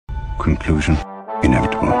conclusion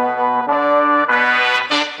inevitable.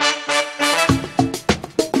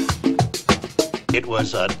 It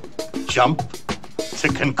was a jump to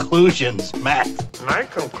conclusions, Matt. My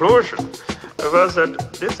conclusion was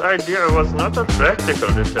that this idea was not a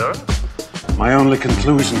practical deterrent. My only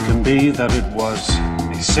conclusion can be that it was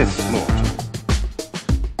a Sith Lord.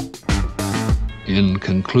 In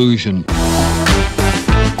conclusion.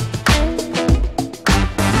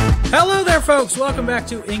 Hello there, folks. Welcome back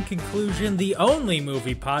to In Conclusion, the only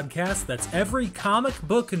movie podcast that's every comic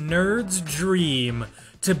book nerd's dream.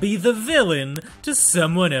 To be the villain to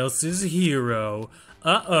someone else's hero.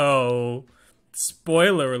 Uh-oh.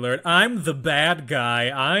 Spoiler alert, I'm the bad guy.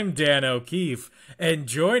 I'm Dan O'Keefe. And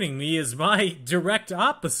joining me is my direct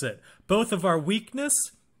opposite. Both of our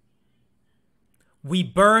weakness, we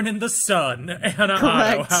burn in the sun. Anna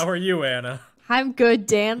Otto. How are you, Anna? I'm good,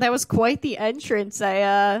 Dan. That was quite the entrance.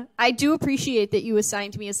 I do appreciate that you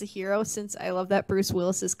assigned me as a hero, since I love that Bruce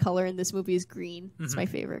Willis's color in this movie is green. It's my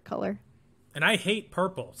favorite color. And I hate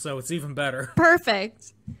purple, so it's even better.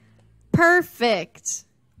 Perfect.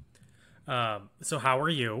 So how are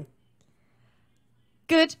you?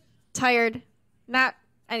 Good. Tired. Not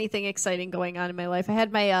anything exciting going on in my life. I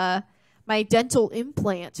had my dental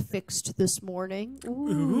implant fixed this morning.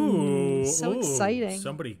 Ooh, so exciting.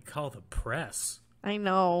 Somebody call the press. I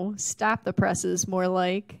know. Stop the presses, more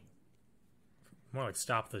like. More like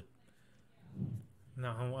stop the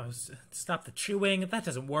chewing. That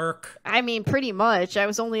doesn't work. I mean, pretty much. I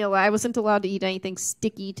wasn't allowed to eat anything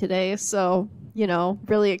sticky today, so,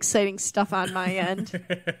 really exciting stuff on my end.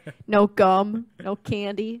 No gum, no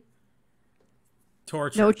candy.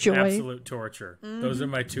 Torture. No joy. Absolute torture. Mm-hmm. Those are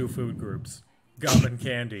my two food groups. Gum and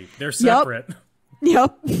candy. They're separate.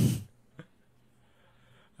 Yep.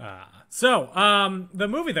 So, the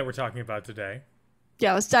movie that we're talking about today.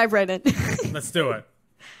 Yeah, let's dive right in. Let's do it.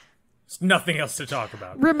 There's nothing else to talk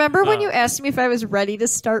about. Remember when you asked me if I was ready to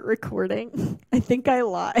start recording? I think I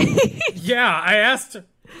lied. Yeah, I asked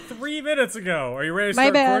 3 minutes ago. Are you ready to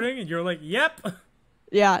start recording? And you're like, yep.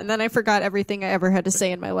 Yeah, and then I forgot everything I ever had to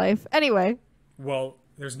say in my life. Anyway. Well,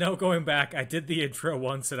 there's no going back. I did the intro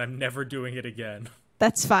once, and I'm never doing it again.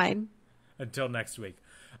 That's fine. Until next week.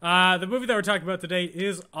 The movie that we're talking about today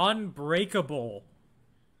is Unbreakable.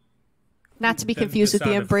 Not to be confused with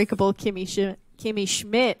the Unbreakable Kimmy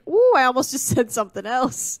Schmidt. Ooh, I almost just said something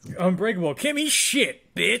else. Unbreakable Kimmy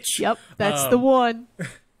Shit, bitch. Yep, that's the one.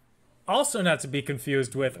 Also not to be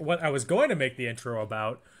confused with what I was going to make the intro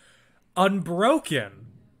about, Unbroken.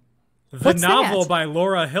 The novel by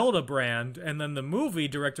Laura Hildebrand, and then the movie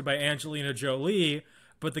directed by Angelina Jolie,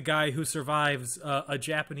 but the guy who survives a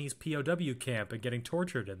Japanese POW camp and getting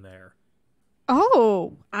tortured in there.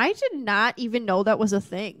 Oh, I did not even know that was a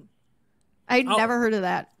thing. I'd never heard of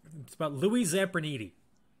that. It's about Louis Zamperini.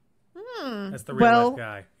 That's the real life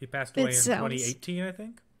guy. He passed away in 2018, I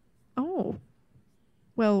think. Oh.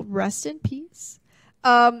 Well, rest in peace.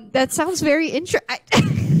 That sounds very interesting.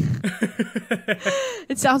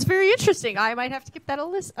 It sounds very interesting. I might have to give that a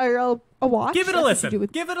listen or a watch. Give it a listen.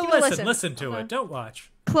 Give it a listen. Listen to it. Don't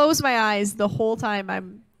watch. Close my eyes the whole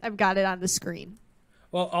time I've got it on the screen.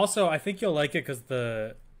 Well, also I think you'll like it because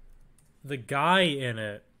the guy in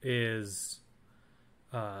it is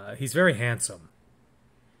he's very handsome.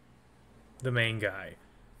 The main guy.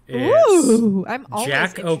 Ooh, I'm always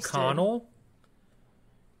Jack interested. O'Connell.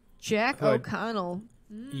 Jack O'Connell.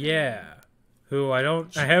 Yeah. Who I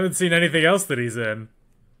haven't seen anything else that he's in.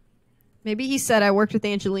 Maybe he said I worked with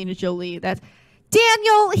Angelina Jolie.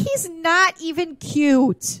 Daniel, he's not even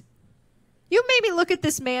cute. You made me look at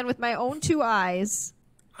this man with my own two eyes.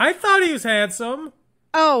 I thought he was handsome.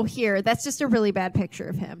 Oh, here. That's just a really bad picture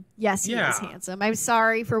of him. Yes, he is handsome. I'm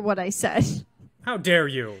sorry for what I said. How dare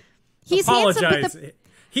you? He's apologize. Handsome,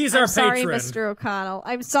 he's our patron. I'm sorry, Mr. O'Connell.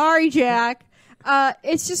 I'm sorry, Jack.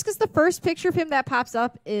 It's just because the first picture of him that pops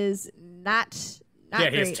up is not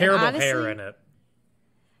great. He has terrible hair in it.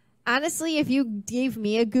 Honestly, if you gave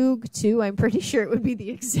me a goog too, I'm pretty sure it would be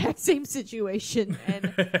the exact same situation.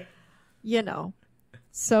 And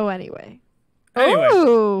So anyway.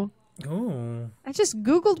 Ooh. I just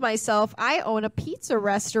Googled myself. I own a pizza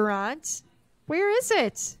restaurant. Where is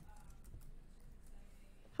it?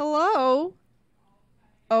 Hello?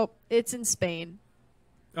 Oh, it's in Spain.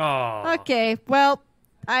 Oh. Okay, well,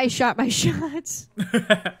 I shot my shot.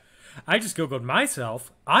 I just Googled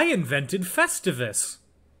myself. I invented Festivus.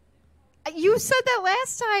 You said that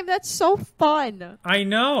last time. That's so fun. I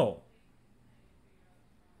know.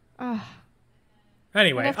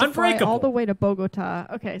 Anyway, I have to Unbreakable. Fly all the way to Bogota.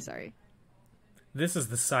 Okay, sorry. This is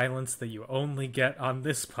the silence that you only get on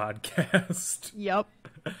this podcast. Yep.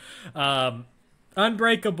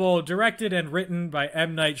 Unbreakable, directed and written by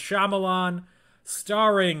M. Night Shyamalan,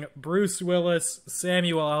 starring Bruce Willis,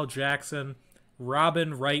 Samuel L. Jackson,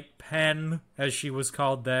 Robin Wright Penn, as she was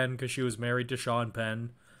called then because she was married to Sean Penn.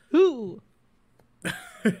 Who?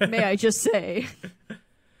 May I just say.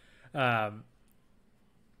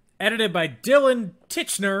 Edited by Dylan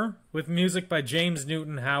Titchener, with music by James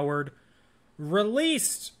Newton Howard.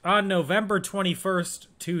 Released on November 21st,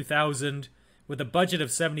 2000, with a budget of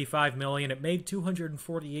 $75 million. It made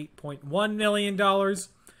 $248.1 million.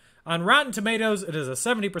 On Rotten Tomatoes, it is a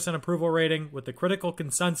 70% approval rating, with the critical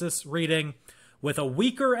consensus reading, with a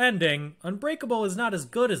weaker ending, Unbreakable is not as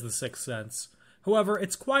good as The Sixth Sense. However,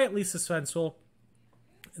 it's quietly suspenseful,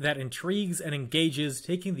 that intrigues and engages,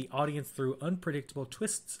 taking the audience through unpredictable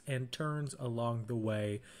twists and turns along the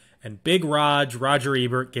way. And Big Roger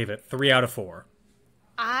Ebert, gave it 3 out of 4.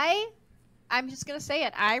 I'm just going to say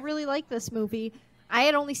it. I really like this movie. I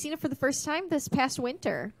had only seen it for the first time this past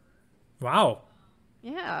winter. Wow.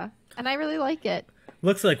 Yeah, and I really like it.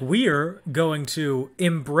 Looks like we're going to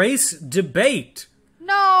embrace debate.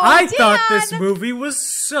 No, I thought this movie was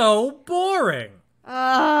so boring.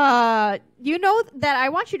 You know that I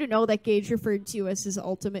want you to know that Gage referred to you as his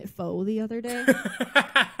ultimate foe the other day.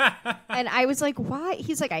 And I was like, why?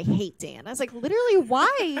 He's like, I hate Dan. I was like, literally,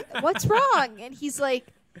 why? What's wrong? And he's like,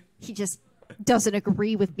 he just doesn't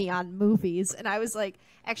agree with me on movies. And I was like,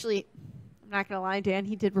 actually, I'm not going to lie, Dan,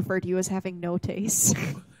 he did refer to you as having no taste.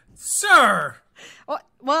 Sir!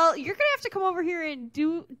 Well, you're going to have to come over here and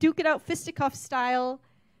duke it out fisticuff style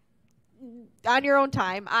on your own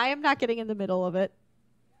time. I am not getting in the middle of it.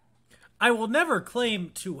 I will never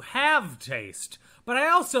claim to have taste, but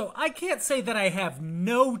I can't say that I have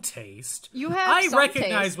no taste. You have I some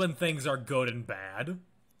recognize taste. when things are good and bad.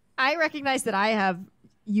 I recognize that I have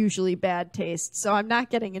usually bad taste, so I'm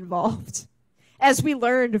not getting involved. As we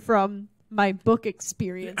learned from my book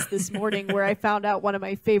experience this morning, where I found out one of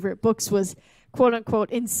my favorite books was, quote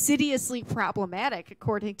unquote, insidiously problematic,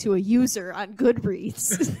 according to a user on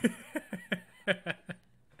Goodreads.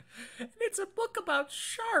 It's a book about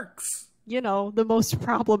sharks. You know, the most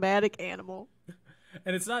problematic animal.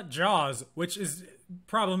 And it's not Jaws, which is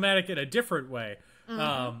problematic in a different way.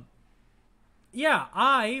 Mm-hmm. Yeah,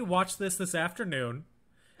 I watched this afternoon.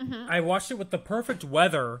 Mm-hmm. I watched it with the perfect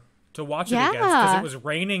weather to watch it against, because it was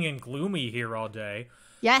raining and gloomy here all day.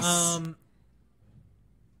 Yes.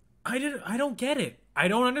 I don't get it. I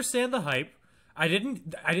don't understand the hype. I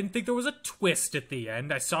didn't think there was a twist at the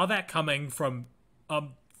end. I saw that coming from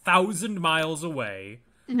 1,000 miles away.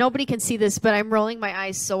 Nobody can see this, but I'm rolling my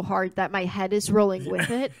eyes so hard that my head is rolling with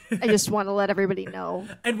it. I just want to let everybody know.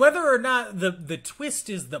 And whether or not the twist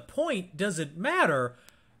is the point doesn't matter.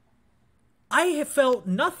 I have felt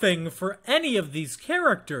nothing for any of these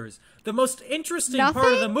characters. The most interesting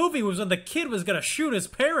part of the movie was when the kid was going to shoot his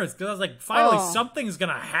parents, because I was like, finally, something's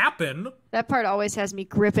going to happen. That part always has me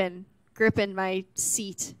gripping my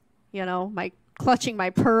seat, you know, clutching my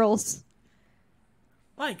pearls.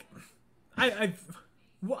 Like,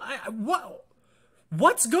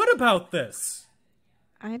 what's good about this?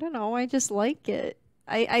 I don't know. I just like it.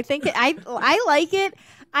 I think I like it.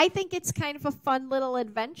 I think it's kind of a fun little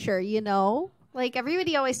adventure, you know? Like,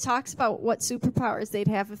 everybody always talks about what superpowers they'd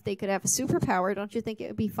have if they could have a superpower. Don't you think it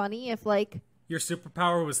would be funny if, like... Your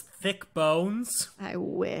superpower was thick bones? I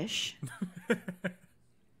wish.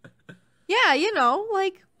 Yeah, you know,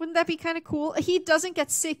 like, wouldn't that be kind of cool? He doesn't get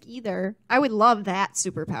sick either. I would love that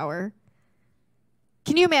superpower.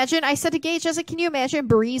 Can you imagine? I said to Gage, I was like, can you imagine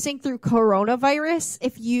breezing through coronavirus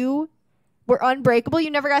if you were unbreakable? You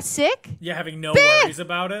never got sick? Yeah, having no worries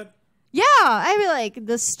about it? Yeah, I'd be like,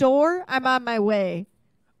 the store, I'm on my way.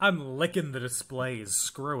 I'm licking the displays.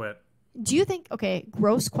 Screw it. Do you think, okay,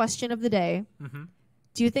 gross question of the day. Mm-hmm.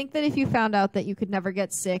 Do you think that if you found out that you could never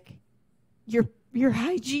get sick, your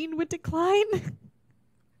hygiene would decline?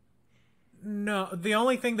 No, the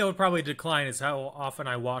only thing that would probably decline is how often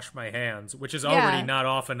I wash my hands, which is already not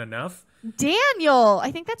often enough. Daniel!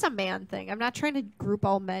 I think that's a man thing. I'm not trying to group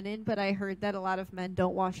all men in, but I heard that a lot of men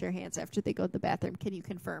don't wash their hands after they go to the bathroom. Can you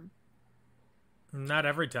confirm? Not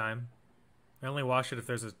every time. I only wash it if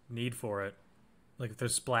there's a need for it. Like if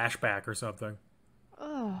there's splashback or something.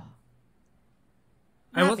 Oh.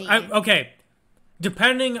 Okay.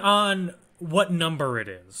 Depending on what number it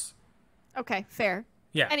is. Okay, fair.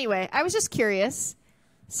 Yeah. Anyway, I was just curious.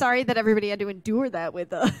 Sorry that everybody had to endure that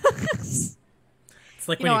with us. It's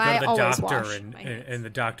like when you go to the doctor and the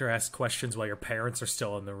doctor asks questions while your parents are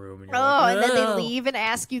still in the room. And you're like, and then they leave and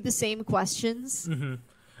ask you the same questions. Mm-hmm.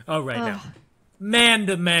 Oh, right now. Man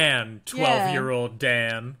to man, 12-year-old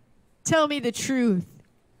Dan. Tell me the truth.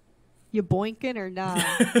 You boinking or not?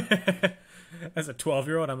 As a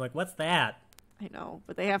 12-year-old, I'm like, what's that? I know,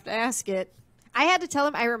 but they have to ask it. I had to tell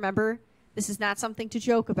him, I remember, this is not something to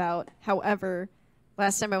joke about. However,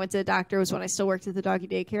 last time I went to the doctor was when I still worked at the doggy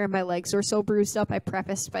daycare and my legs were so bruised up. I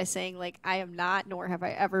prefaced by saying, like, I am not, nor have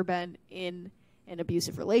I ever been in an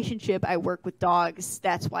abusive relationship. I work with dogs.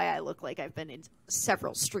 That's why I look like I've been in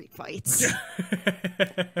several street fights.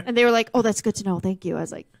 And they were like, oh, that's good to know. Thank you. I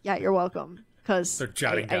was like, yeah, you're welcome. Because they're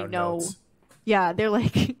jotting down I know. notes. Yeah, they're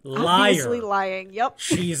like, liar. Obviously lying. Yep.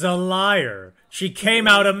 She's a liar. She came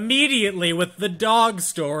out immediately with the dog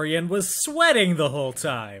story and was sweating the whole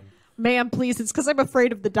time. Ma'am, please. It's because I'm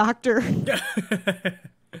afraid of the doctor.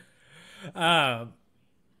 But,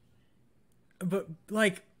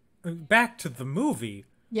 like, back to the movie.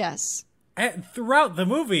 Yes. Throughout the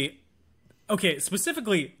movie, okay,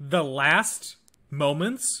 specifically the last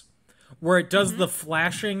moments where it does the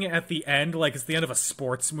flashing at the end, like it's the end of a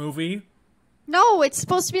sports movie. No, it's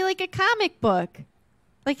supposed to be like a comic book.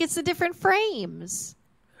 Like it's the different frames.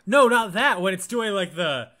 No, not that. When it's doing like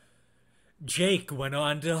the Jake went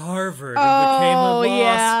on to Harvard and became a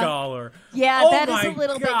law scholar. Yeah, oh that is a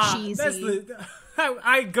little bit cheesy.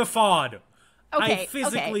 I guffawed. Okay, I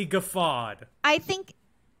physically guffawed. I think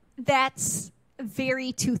that's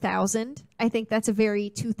very 2000. I think that's a very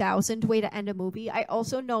 2000 way to end a movie. I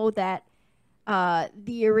also know that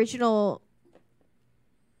the original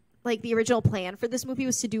plan for this movie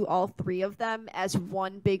was to do all three of them as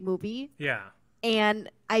one big movie. Yeah. And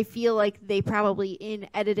I feel like they probably, in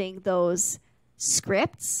editing those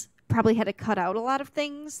scripts, probably had to cut out a lot of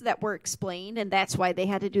things that were explained, and that's why they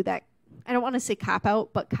had to do that. I don't want to say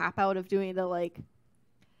cop-out, but cop-out of doing the, like,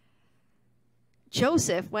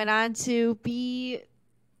 Joseph went on to be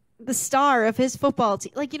the star of his football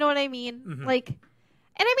team. Like, you know what I mean? Mm-hmm. Like, and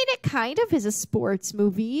I mean, it kind of is a sports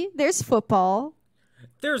movie. There's football.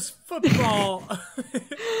 There's football.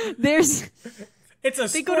 It's a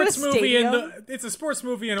sports movie it's a sports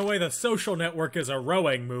movie in a way the Social Network is a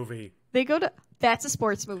rowing movie. That's a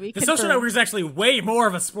sports movie. The Social Network is actually way more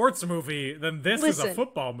of a sports movie than this is a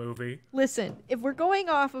football movie. Listen, if we're going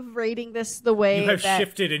off of rating this the way you have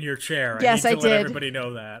shifted in your chair. Yes, I need to let did. everybody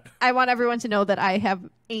know that. I want everyone to know that I have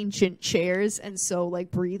ancient chairs, and so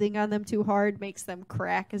like breathing on them too hard makes them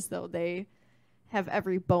crack as though they have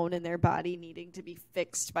every bone in their body needing to be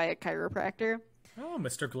fixed by a chiropractor. Oh,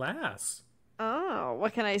 Mr. Glass. Oh,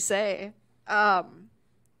 what can I say? No,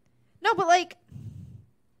 but like,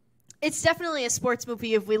 it's definitely a sports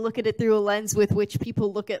movie if we look at it through a lens with which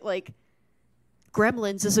people look at like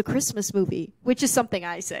Gremlins as a Christmas movie, which is something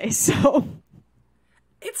I say. So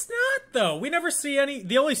it's not though. We never see any.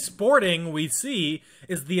 The only sporting we see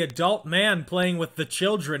is the adult man playing with the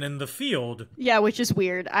children in the field. Yeah, which is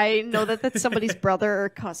weird. I know that that's somebody's brother or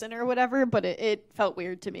cousin or whatever, but it felt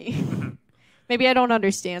weird to me. Maybe I don't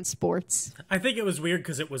understand sports. I think it was weird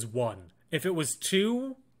because it was one. If it was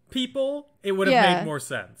two people, it would have made more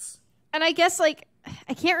sense. And I guess, like,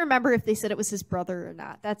 I can't remember if they said it was his brother or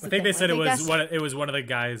not. That's the thing. They said like, it was one of the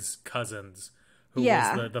guy's cousins who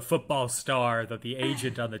was the football star that the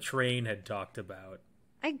agent on the train had talked about.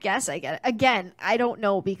 I guess I get it. Again, I don't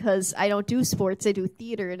know because I don't do sports. I do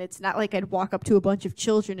theater, and it's not like I'd walk up to a bunch of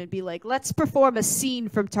children and be like, let's perform a scene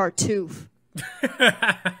from Tartuffe.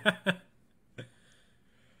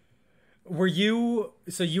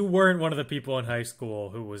 So you weren't one of the people in high school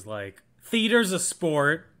who was like, theater's a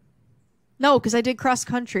sport? No, because I did cross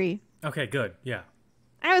country. Okay, good. Yeah.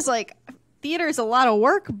 I was like, theater is a lot of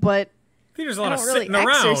work, but theater's a lot of sitting really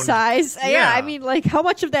around. Exercise. Yeah, I mean, like, how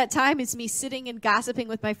much of that time is me sitting and gossiping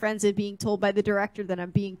with my friends and being told by the director that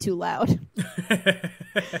I'm being too loud?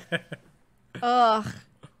 Ugh.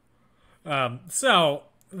 So,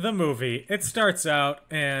 the movie, it starts out,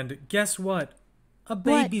 and guess what? A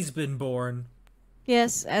baby's been born.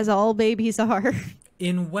 Yes, as all babies are.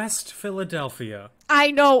 In West Philadelphia.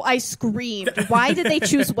 I know, I screamed. Why did they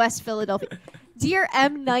choose West Philadelphia? Dear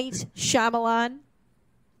M. Night Shyamalan,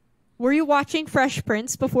 were you watching Fresh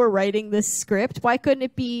Prince before writing this script? Why couldn't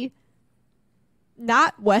it be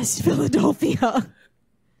not West Philadelphia?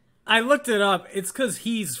 I looked it up. It's because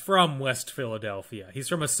he's from West Philadelphia. He's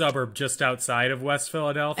from a suburb just outside of West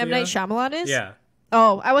Philadelphia. M. Night Shyamalan is? Yeah.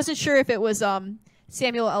 Oh, I wasn't sure if it was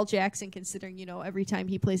Samuel L. Jackson, considering, you know, every time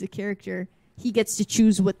he plays a character, he gets to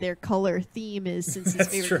choose what their color theme is since his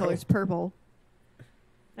favorite color is purple.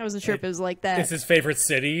 I wasn't sure if it was like that. Is his favorite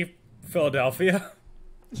city Philadelphia?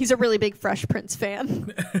 He's a really big Fresh Prince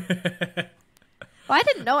fan. Well, I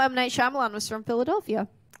didn't know M. Night Shyamalan was from Philadelphia.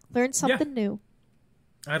 Learned something new.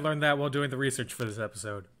 I learned that while doing the research for this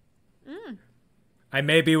episode. I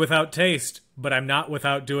may be without taste, but I'm not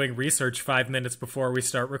without doing research 5 minutes before we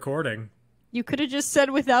start recording. You could have just said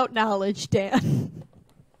without knowledge, Dan.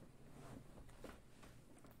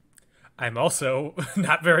 I'm also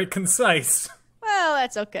not very concise. Well,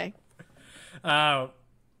 that's okay.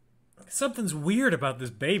 Something's weird about this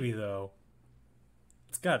baby, though.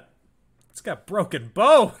 It's got broken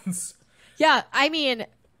bones. Yeah, I mean,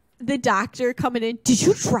 the doctor coming in, did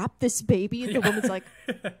you drop this baby? And the woman's like,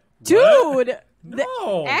 dude,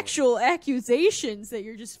 No. the actual accusations that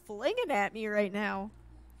you're just flinging at me right now.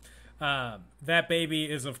 That baby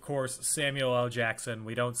is, of course, Samuel L. Jackson.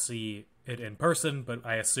 We don't see it in person, but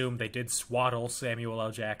I assume they did swaddle Samuel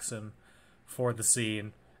L. Jackson for the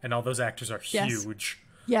scene, and all those actors are huge.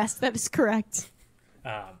 Yes, that is correct.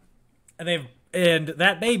 And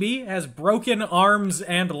that baby has broken arms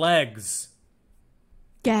and legs.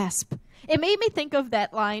 Gasp. It made me think of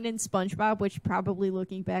that line in SpongeBob, which probably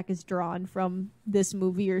looking back is drawn from this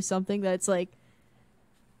movie or something, that's like,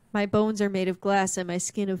 my bones are made of glass and my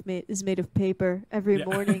skin is made of paper. Every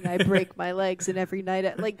morning I break my legs and every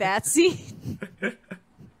night like that scene.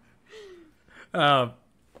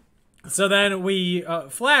 So then we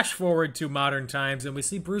flash forward to modern times and we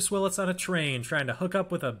see Bruce Willis on a train trying to hook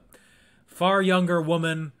up with a far younger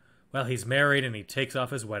woman. Well, he's married and he takes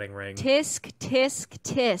off his wedding ring. Tisk, tisk,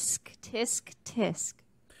 tisk, tisk, tisk.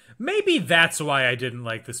 Maybe that's why I didn't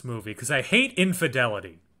like this movie, because I hate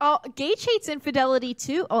infidelity. Oh, Gage hates infidelity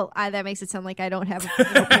too. Oh, that makes it sound like I don't have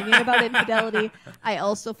an opinion about infidelity. I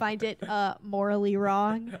also find it morally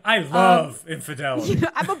wrong. I love infidelity.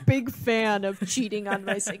 I'm a big fan of cheating on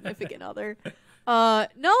my significant other.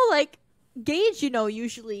 No, like Gage,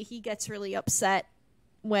 usually he gets really upset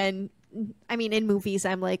when, I mean, in movies,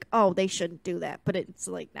 I'm like, oh, they shouldn't do that, but it's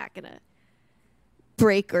like not gonna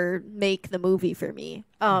break or make the movie for me.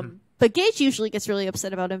 But Gage usually gets really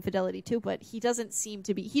upset about infidelity too, but he doesn't seem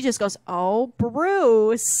to be. He just goes, oh,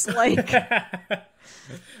 Bruce. Like,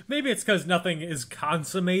 maybe it's because nothing is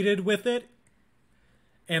consummated with it,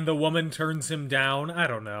 and the woman turns him down. I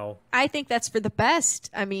don't know. I think that's for the best.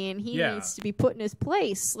 I mean, he needs to be put in his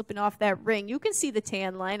place, slipping off that ring. You can see the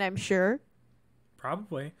tan line, I'm sure.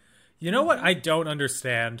 Probably. You know what I don't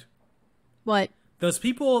understand? What? Those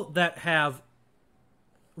people that have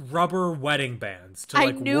rubber wedding bands to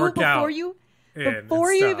I knew work out.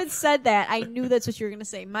 Before you even said that, I knew that's what you were going to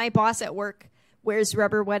say. My boss at work wears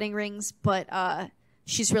rubber wedding rings, but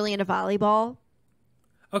she's really into volleyball.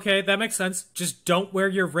 Okay, that makes sense. Just don't wear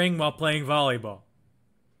your ring while playing volleyball.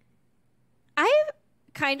 I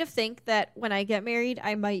kind of think that when I get married,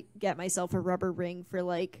 I might get myself a rubber ring for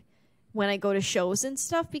like when I go to shows and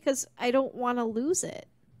stuff, because I don't want to lose it.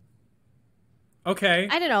 Okay.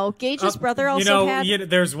 I don't know. Gage's brother also had...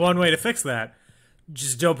 there's one way to fix that.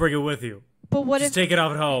 Just don't bring it with you. But what Just take it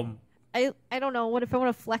off at home. I don't know. What if I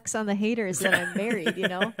want to flex on the haters that I'm married,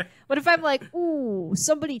 What if I'm like, ooh,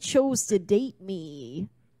 somebody chose to date me.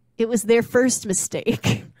 It was their first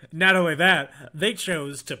mistake. Not only that, they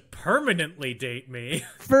chose to permanently date me.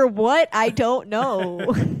 For what? I don't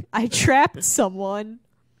know. I trapped someone.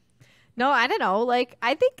 No, I don't know. Like,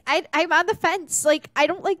 I think I'm on the fence. Like, I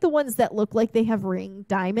don't like the ones that look like they have ring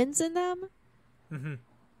diamonds in them. Mm-hmm.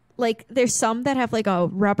 Like, there's some that have like a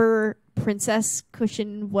rubber princess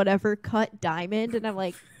cushion, whatever, cut diamond, and I'm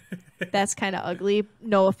like, that's kind of ugly.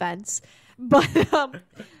 No offense, but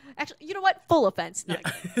actually, you know what? Full offense. No,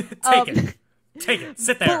 Take it.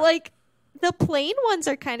 Sit there. But like, the plain ones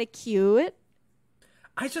are kind of cute.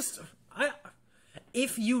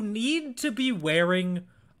 If you need to be wearing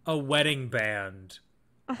a wedding band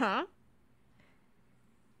at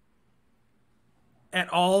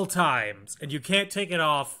all times, and you can't take it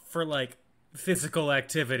off for like physical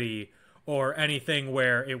activity or anything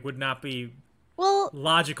where it would not be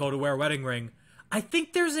logical to wear a wedding ring, I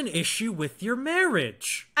think there's an issue with your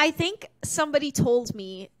marriage. I think somebody told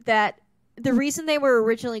me that the reason they were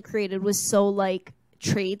originally created was so like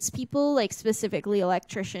tradespeople, like specifically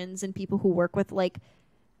electricians and people who work with like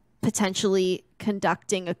potentially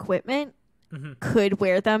conducting equipment could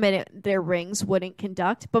wear them, and their rings wouldn't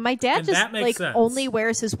conduct. But my dad just like sense. Only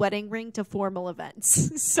wears his wedding ring to formal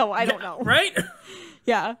events. So I don't know. Right?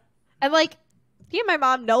 Yeah. And like, he and my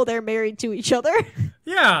mom know they're married to each other.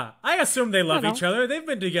 Yeah. I assume they love each other. They've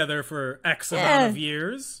been together for X amount of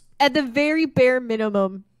years. At the very bare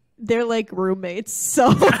minimum, they're like roommates.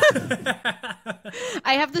 So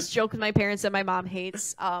I have this joke with my parents that my mom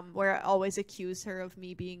hates, where I always accuse her of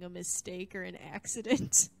me being a mistake or an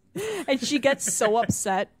accident. And she gets so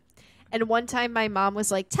upset. And one time my mom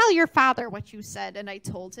was like, tell your father what you said. And I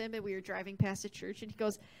told him, and we were driving past a church, and he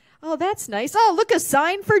goes, oh, that's nice. Oh, look, a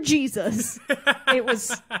sign for Jesus.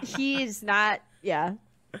 He is not, yeah.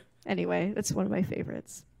 Anyway, that's one of my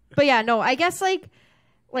favorites. But yeah, no, I guess like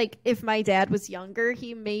like, if my dad was younger,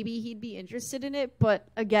 he'd be interested in it. But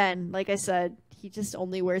again, like I said, he just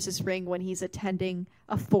only wears his ring when he's attending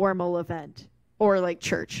a formal event or like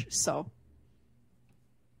church. So,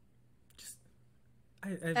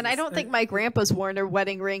 I don't think my grandpa's worn a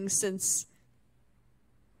wedding ring since.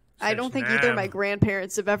 I don't think either of my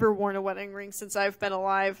grandparents have ever worn a wedding ring since I've been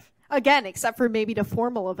alive. Again, except for maybe to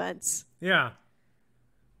formal events. Yeah.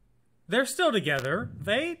 They're still together.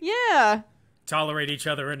 They tolerate each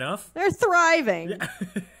other enough. They're thriving.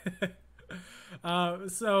 Yeah.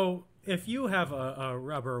 So, if you have a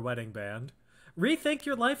rubber wedding band, rethink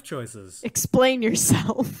your life choices. Explain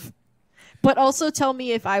yourself. But also tell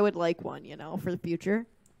me if I would like one, for the future.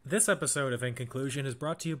 This episode of In Conclusion is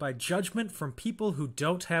brought to you by judgment from people who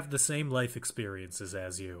don't have the same life experiences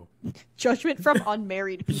as you. Judgment from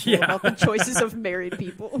unmarried people about the choices of married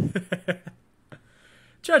people.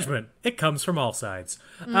 Judgment. It comes from all sides.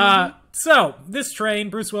 So, this train,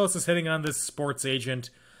 Bruce Willis is hitting on this sports agent.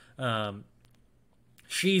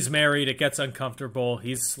 She's married. It gets uncomfortable.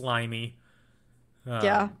 He's slimy.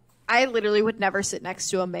 Yeah. I literally would never sit next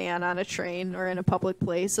to a man on a train or in a public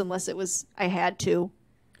place unless I had to.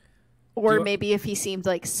 Or maybe if he seemed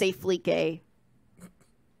like safely gay.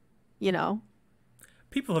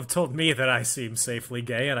 People have told me that I seem safely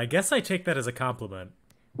gay, and I guess I take that as a compliment.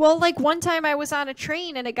 Well, like one time I was on a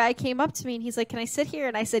train and a guy came up to me and he's like, "Can I sit here?"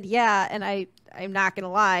 And I said, "Yeah." And I'm not going to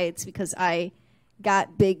lie. It's because I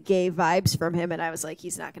got big gay vibes from him and I was like,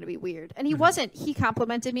 he's not going to be weird. And he wasn't. He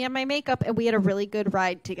complimented me on my makeup and we had a really good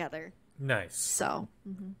ride together. Nice. So.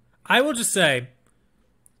 I will just say,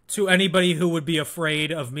 to anybody who would be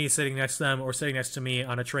afraid of me sitting next to them or sitting next to me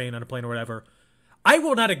on a train, on a plane, or whatever, I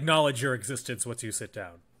will not acknowledge your existence once you sit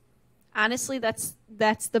down. Honestly, that's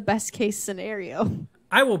the best case scenario.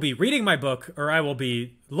 I will be reading my book, or I will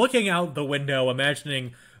be looking out the window,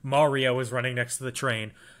 imagining Mario is running next to the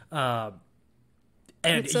train.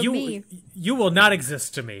 And you will not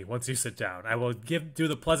exist to me once you sit down. I will do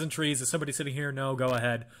the pleasantries. Is somebody sitting here? No, go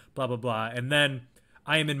ahead. Blah, blah, blah. And then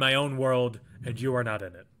I am in my own world, and you are not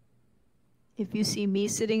in it. If you see me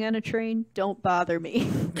sitting on a train, don't bother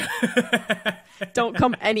me. Don't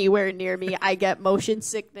come anywhere near me. I get motion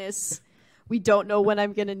sickness. We don't know when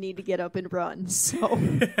I'm going to need to get up and run. So,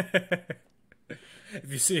 if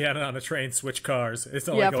you see it on a train, switch cars. It's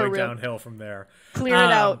only going downhill from there. Clear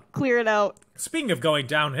it out. Clear it out. Speaking of going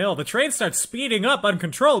downhill, the train starts speeding up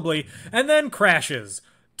uncontrollably and then crashes.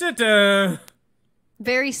 Da-da.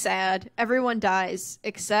 Very sad. Everyone dies.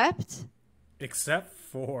 Except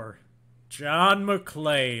for John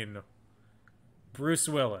McClane. Bruce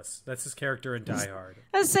Willis. That's his character in Die Hard.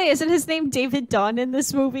 I was say, isn't his name David Dunn in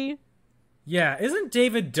this movie? Yeah, isn't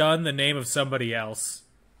David Dunn the name of somebody else?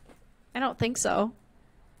 I don't think so.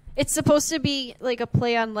 It's supposed to be like a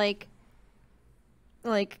play on like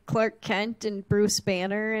Clark Kent and Bruce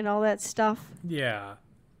Banner and all that stuff. Yeah.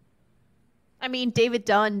 I mean, David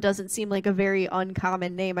Dunn doesn't seem like a very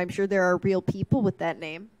uncommon name. I'm sure there are real people with that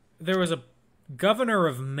name. There was a governor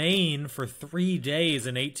of Maine for 3 days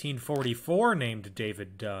in 1844 named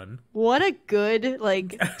David Dunn. What a good,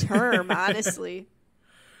 term, honestly.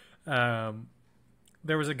 There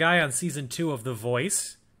was a guy on season 2 of The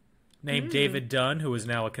Voice named David Dunn, who is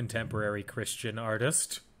now a contemporary Christian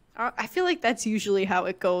artist. I feel like that's usually how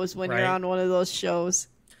it goes when you're on one of those shows.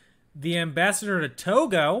 The ambassador to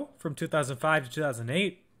Togo from 2005 to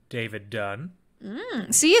 2008, David Dunn.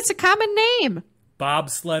 See, it's a common name.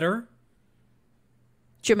 Bobsledder.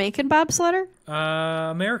 Jamaican bobsledder?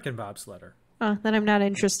 American bobsledder. Oh, then I'm not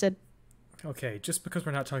interested. Okay, just because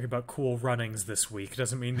we're not talking about cool runnings this week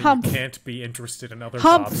doesn't mean that you can't be interested in other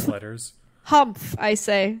bobsledders. Humph, I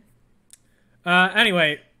say.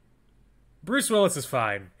 Anyway, Bruce Willis is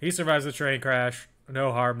fine. He survives the train crash.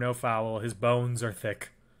 No harm, no foul. His bones are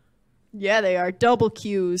thick. Yeah, they are. Double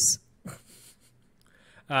Q's.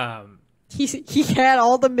 He had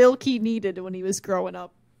all the milk he needed when he was growing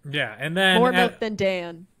up. Yeah, and then... More milk than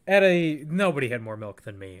Dan. Nobody had more milk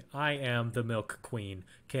than me. I am the milk queen,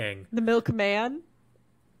 king. The milkman?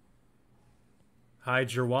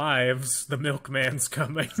 Hide your wives. The milkman's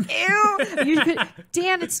coming. Ew!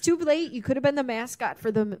 Dan, it's too late. You could have been the mascot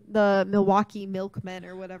for the Milwaukee Milkmen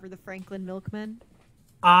or whatever, the Franklin Milkmen.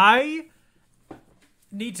 I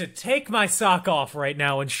need to take my sock off right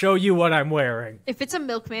now and show you what I'm wearing. If it's a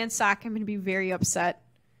milkman sock, I'm going to be very upset.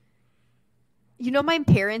 My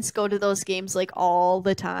parents go to those games all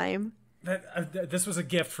the time. This was a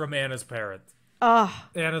gift from Anna's parents. Ugh.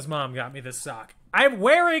 Anna's mom got me this sock. I'm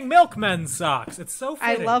wearing milkman socks. It's so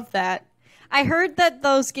fitting. I love that. I heard that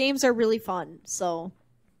those games are really fun, so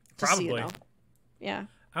just probably. So you know. Yeah.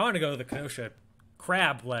 I want to go to the Kenosha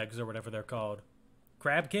crab legs or whatever they're called.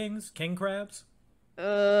 Crab kings? King crabs?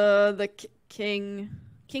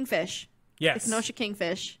 Kingfish. Yes. The Kenosha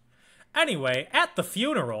kingfish. Anyway, at the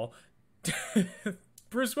funeral,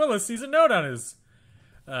 Bruce Willis sees a note on his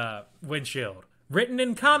windshield, written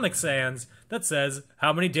in Comic Sans, that says,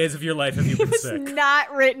 "How many days of your life have you been sick?" It's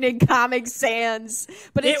not written in Comic Sans,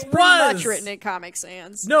 but it's pretty much written in Comic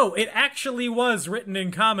Sans. No, it actually was written in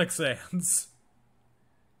Comic Sans.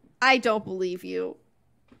 I don't believe you.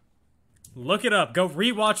 Look it up. Go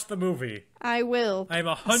rewatch the movie. I will. I'm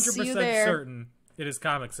 100% certain it is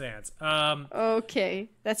Comic Sans. Okay,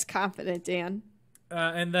 that's confident, Dan.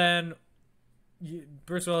 And then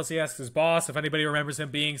Bruce Willis, he asks his boss if anybody remembers him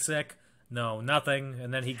being sick. No, nothing.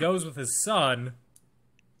 And then he goes with his son.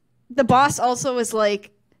 The boss also is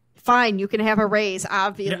like, fine, you can have a raise.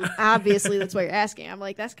 Obviously, that's what you're asking. I'm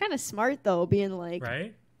like, that's kind of smart, though, being like,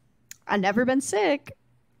 right? I've never been sick.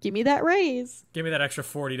 Give me that raise. Give me that extra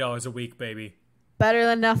 $40 a week, baby. Better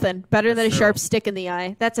than nothing. Better than a sharp stick in the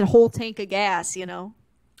eye. That's a whole tank of gas, you know?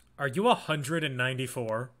 Are you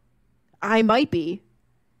 194? I might be.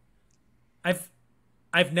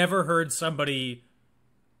 I've never heard somebody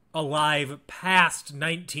alive past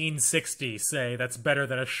 1960 say that's better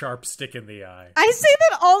than a sharp stick in the eye. I say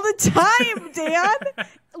that all the time, Dan.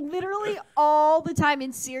 Literally all the time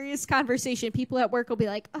in serious conversation. People at work will be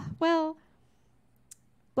like, oh, well,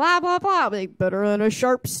 blah, blah, blah. Like, better than a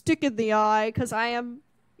sharp stick in the eye because I am,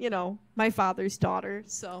 you know, my father's daughter.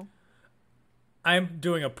 So I'm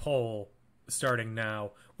doing a poll starting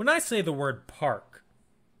now. When I say the word park,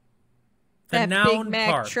 the that noun Big Mac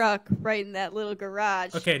park. truck right in that little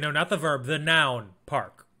garage. Okay, no, not the verb. The noun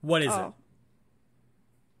park. What is it?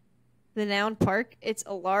 The noun park. It's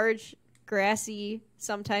a large, grassy,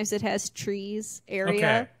 sometimes it has trees area.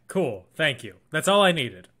 Okay, cool. Thank you. That's all I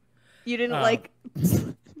needed. You didn't like...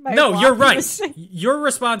 No, you're right. Your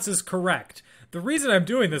response is correct. The reason I'm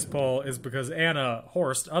doing this poll is because Anna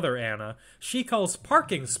Horst, other Anna, she calls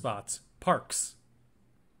parking spots parks.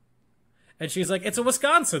 And she's like, it's a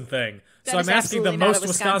Wisconsin thing. So I'm asking the most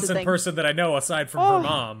Wisconsin person that I know aside from her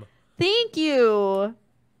mom. Thank you.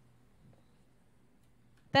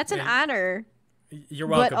 That's an honor. You're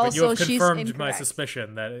welcome, but you have confirmed my incorrect.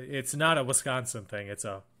 suspicion that it's not a Wisconsin thing. It's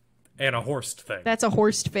a Anna Horst thing. That's a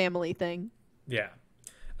Horst family thing. Yeah.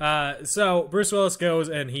 So Bruce Willis goes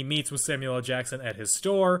and he meets with Samuel L. Jackson at his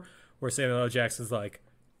store, where Samuel L. Jackson's like,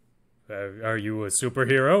 are you a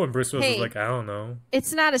superhero? And Bruce Willis is like, I don't know.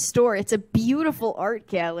 It's not a store. It's a beautiful art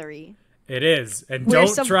gallery. It is. And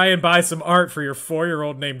don't try and buy some art for your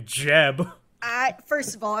 4-year-old named Jeb.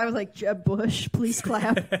 First of all, I was like, Jeb Bush, please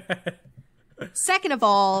clap. Second of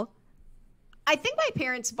all, I think my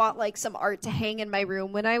parents bought like some art to hang in my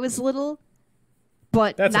room when I was little.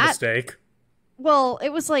 But that's a mistake. Well, it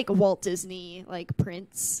was like Walt Disney, like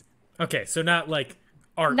Prince. Okay, so not like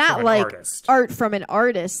art not from an like artist. Art from an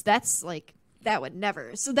artist. That's like, that would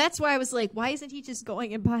never. So that's why I was like, why isn't he just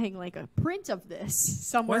going and buying like a print of this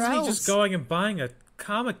somewhere else? Why isn't he just going and buying a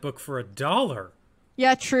comic book for $1?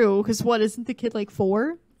 Yeah, true. Because what, isn't the kid like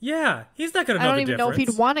 4? Yeah, he's not going to know the difference. I don't even know if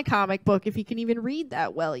he'd want a comic book if he can even read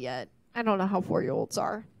that well yet. I don't know how 4-year-olds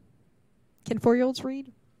are. Can 4-year-olds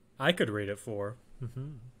read? I could read at 4.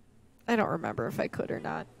 I don't remember if I could or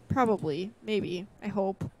not. Probably. Maybe. I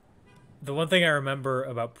hope. The one thing I remember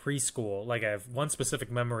about preschool, like I have one specific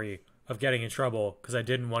memory of getting in trouble because I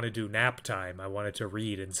didn't want to do nap time. I wanted to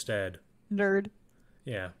read instead. Nerd.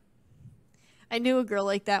 Yeah. I knew a girl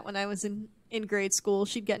like that when I was in grade school.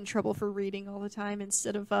 She'd get in trouble for reading all the time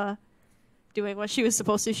instead of doing what she was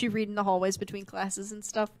supposed to. She'd read in the hallways between classes and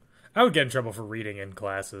stuff. I would get in trouble for reading in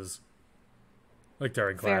classes. Like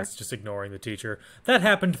during class, just ignoring the teacher. That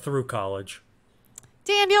happened through college.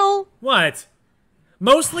 Daniel! What?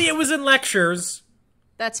 Mostly it was in lectures.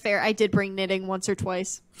 That's fair. I did bring knitting once or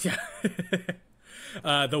twice. Yeah.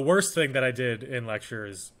 The worst thing that I did in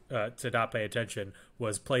lectures to not pay attention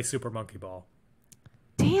was play Super Monkey Ball.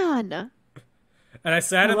 Dan! And I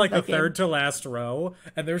sat in like the third to last row,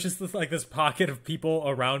 and there was just this pocket of people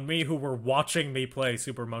around me who were watching me play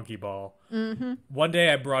Super Monkey Ball. Mm-hmm. One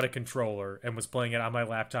day I brought a controller and was playing it on my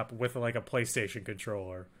laptop with like a PlayStation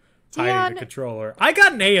controller. Dan. Hiding the controller. I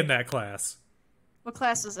got an A in that class. What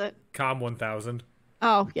class was it? Com 1000.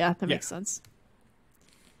 Oh, yeah, that makes sense.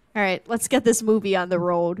 All right, let's get this movie on the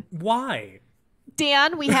road. Why?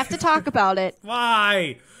 Dan, we have to talk about it.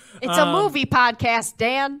 Why? It's a movie podcast,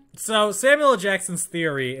 Dan. So Samuel L. Jackson's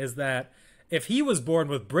theory is that if he was born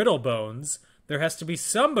with brittle bones, there has to be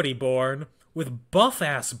somebody born with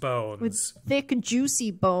buff-ass bones. With thick,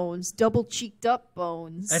 juicy bones, double-cheeked up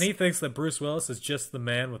bones. And he thinks that Bruce Willis is just the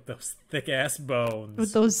man with those thick-ass bones.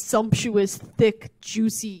 With those sumptuous, thick,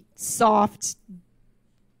 juicy, soft,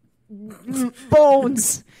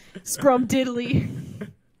 bones, scrum diddly.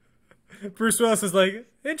 Bruce Willis is like,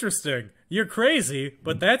 interesting. You're crazy,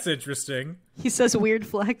 but that's interesting. He says weird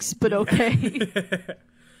flex, but okay.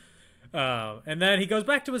 And then he goes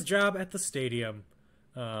back to his job at the stadium,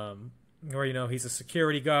 where, you know, he's a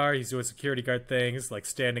security guard. He's doing security guard things, like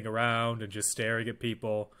standing around and just staring at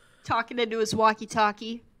people. Talking into his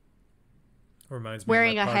walkie-talkie. Reminds me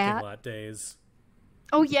Wearing of my a parking hat. lot days.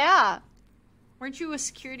 Oh, yeah. Weren't you a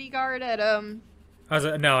security guard at, I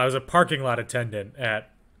was a parking lot attendant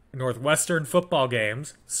at Northwestern football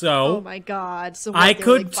games. So oh my god. So I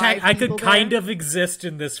could kind of exist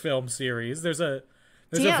in this film series. There's a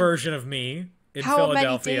version of me in How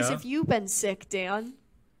Philadelphia. many days have you been sick, Dan?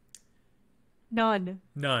 None.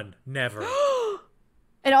 Never.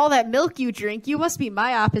 And all that milk you drink, you must be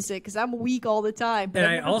my opposite, because I'm weak all the time. But And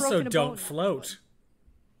I've I never also broken a don't bone. float.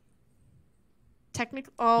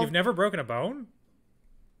 Technically, You've never broken a bone?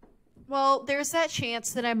 well, there's that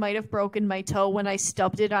chance that I might have broken my toe when I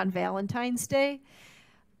stubbed it on Valentine's Day.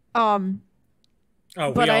 Oh,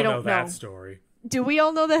 But we I all don't know that know. story. Do we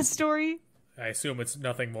all know that story? I assume it's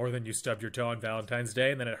nothing more than you stubbed your toe on Valentine's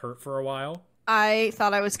Day and then it hurt for a while. I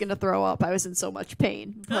thought I was going to throw up. I was in so much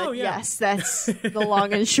pain. But Oh, yeah. yes, that's the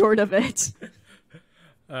long and short of it.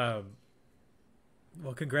 Well,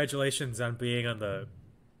 congratulations on being on the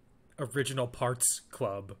original Parts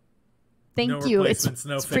Club. Thank No you. It's replacements,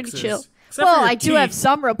 no pretty fixes. chill. Except for Well, your I do have teeth.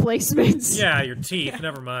 some replacements. Yeah, your teeth.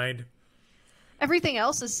 Never mind. Everything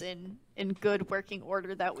else is in good working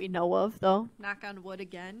order that we know of, though. Knock on wood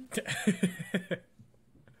again.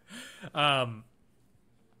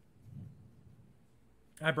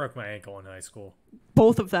 I broke my ankle in high school.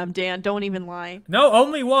 Both of them, Dan. Don't even lie. No,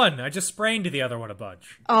 only one. I just sprained the other one a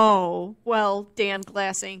bunch. Oh, well, Dan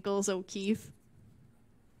Glass Ankles O'Keefe.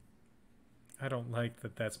 I don't like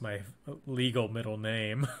that that's my legal middle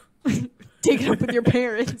name. Take it up with your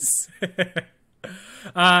parents.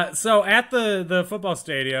 So at the football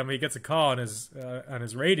stadium, he gets a call on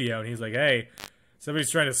his radio, and he's like, "Hey,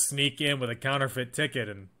 somebody's trying to sneak in with a counterfeit ticket,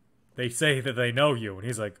 and they say that they know you." And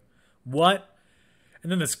he's like, "What?"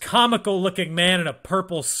 And then this comical-looking man in a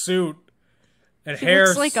purple suit and He hair.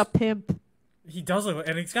 looks like a pimp. He does look,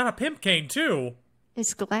 and he's got a pimp cane too.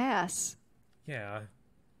 It's Glass. Yeah,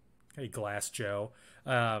 hey, Glass Joe.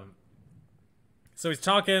 So he's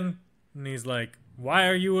talking, and he's like, "Why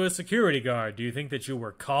are you a security guard? Do you think that you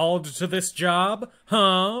were called to this job?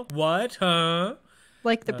 Huh? What? Huh?"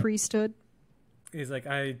 Like the priesthood. He's like,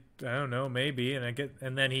 I don't know, maybe.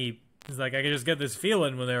 And then he's like, I can just get this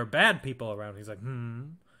feeling when there are bad people around. He's like,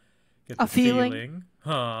 Get the A feeling?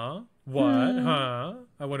 Huh? What? Huh?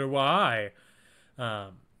 I wonder why.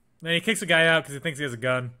 Then he kicks a guy out because he thinks he has a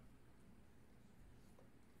gun.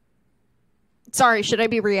 Sorry, should I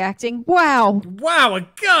be reacting? Wow. Wow, a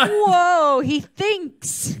gun! Whoa, he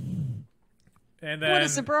thinks. And then What a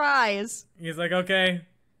surprise. he's like, okay,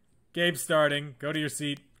 game's starting. Go to your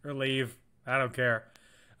seat or leave. I don't care.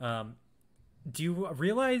 Do you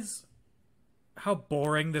realize how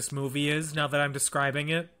boring this movie is now that I'm describing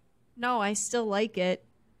it? No, I still like it.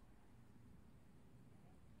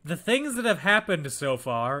 The things that have happened so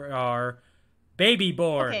far are baby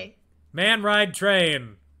born, Okay. man ride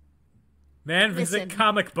train, man visit Listen.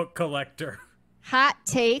 comic book collector. Hot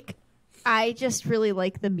take. I just really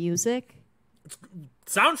like the music.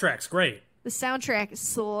 Soundtrack's great. The soundtrack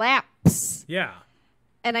slaps. Yeah.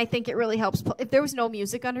 And I think it really helps. If there was no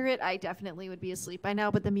music under it, I definitely would be asleep by now.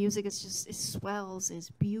 But the music is just, it swells, it's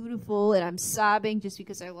beautiful. And I'm sobbing just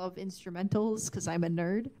because I love instrumentals because I'm a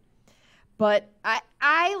nerd. But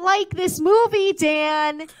I like this movie,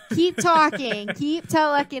 Dan. Keep talking. Keep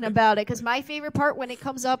talking about it. Because my favorite part, when it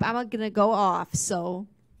comes up, I'm going to go off. So,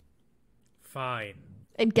 Fine.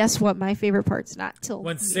 and guess what? My favorite part's not till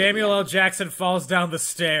When the Samuel end. L. Jackson falls down the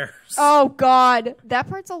stairs. Oh, God. That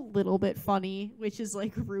part's a little bit funny, which is,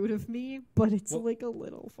 like, rude of me. But it's, like, a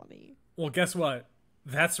little funny. Well, guess what?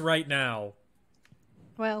 That's right now.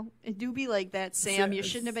 Well, it do be like that, Sam. You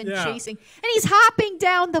shouldn't have been Yeah. chasing. And he's hopping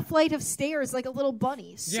down the flight of stairs like a little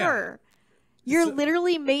bunny. Sir, you're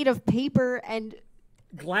literally made of paper and...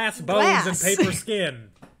 Glass bones Glass. and paper skin.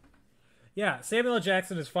 Yeah, Samuel L.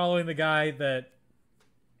 Jackson is following the guy that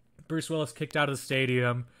Bruce Willis kicked out of the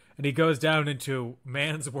stadium, and he goes down into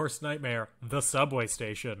man's worst nightmare, the subway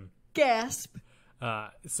station. Gasp.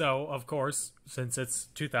 So, of course, since it's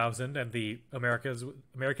 2000 and the Americans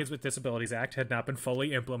with Disabilities Act had not been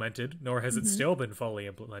fully implemented, nor has it still been fully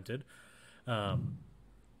implemented.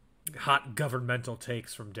 Hot governmental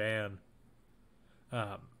takes from Dan.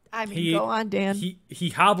 I mean, go on, Dan. He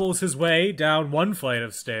hobbles his way down one flight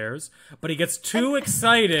of stairs, but he gets too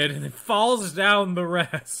excited and falls down the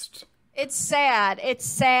rest. It's sad. It's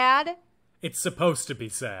sad. It's supposed to be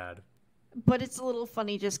sad. But it's a little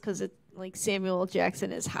funny just because Samuel L.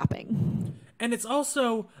 Jackson is hopping. And it's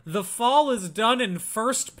also, the fall is done in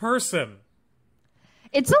first person.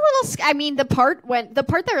 It's a little, I mean, the part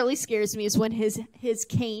that really scares me is when his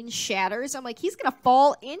cane shatters. I'm like, he's going to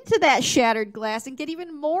fall into that shattered glass and get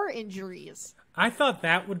even more injuries. I thought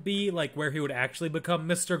that would be where he would actually become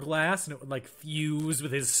Mr. Glass and it would fuse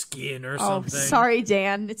with his skin or something. Oh, sorry,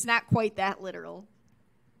 Dan. It's not quite that literal.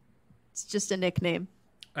 It's just a nickname.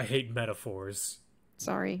 I hate metaphors.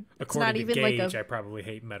 Sorry. According to Gage, I probably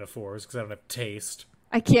hate metaphors because I don't have taste.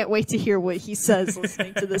 I can't wait to hear what he says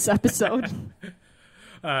listening to this episode.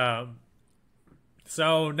 So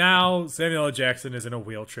now Samuel L. Jackson is in a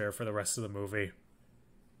wheelchair for the rest of the movie.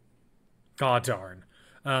 God darn.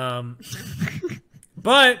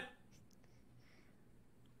 But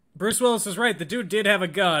Bruce Willis is right. The dude did have a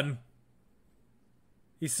gun.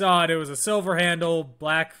 He saw it. It was a silver handle,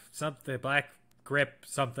 black grip,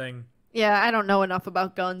 something. Yeah, I don't know enough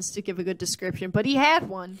about guns to give a good description, but he had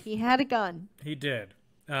one. He had a gun. He did.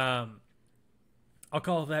 I'll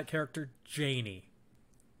call that character Janie.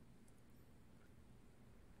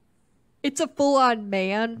 It's a full-on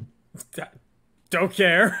man. Don't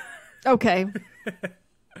care. Okay.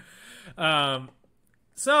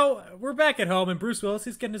 So we're back at home, and Bruce Willis,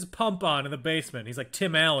 he's getting his pump on in the basement. He's like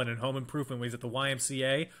Tim Allen in Home Improvement when he's at the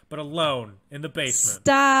YMCA, but alone in the basement.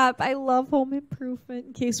 Stop. I love Home Improvement,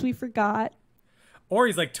 in case we forgot. Or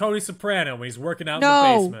he's like Tony Soprano when he's working out in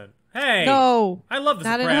the basement. Hey! No! I love the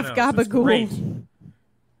Not Sopranos. enough gabagool.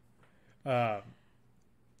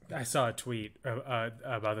 I saw a tweet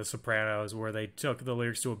about the Sopranos where they took the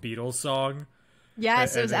lyrics to a Beatles song.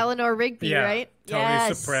 Yes, it was Eleanor Rigby, right?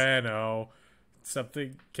 Tony Soprano.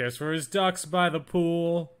 Something cares for his ducks by the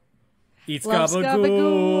pool. Eats Loves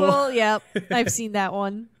gabagool. Yep, I've seen that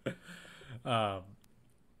one.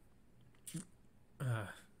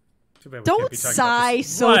 Don't sigh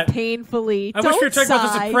so painfully. I wish we were talking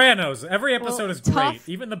about the Sopranos. Every episode is great,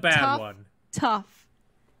 even the bad one. Tough.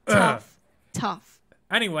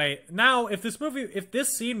 Anyway, now if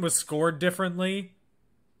this scene was scored differently,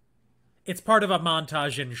 it's part of a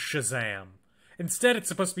montage in Shazam. Instead, it's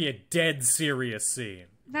supposed to be a dead serious scene.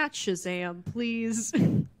 Not Shazam, please.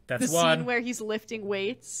 That's the scene where he's lifting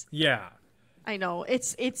weights. Yeah. I know.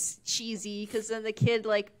 It's cheesy, because then the kid,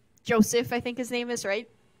 Joseph, I think his name is, right?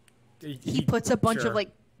 He puts a bunch of,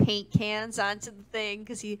 paint cans onto the thing,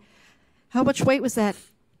 because how much weight was that?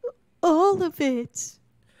 All of it.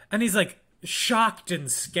 And he's, shocked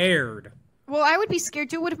and scared. Well, I would be scared,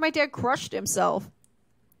 too. What if my dad crushed himself?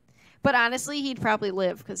 But honestly, he'd probably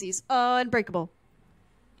live because he's unbreakable.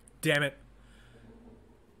 Damn it.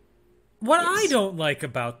 What I don't like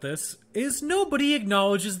about this is nobody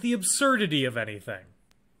acknowledges the absurdity of anything.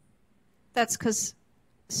 That's because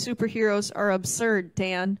superheroes are absurd,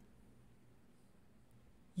 Dan.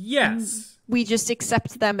 Yes. We just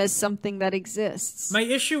accept them as something that exists. My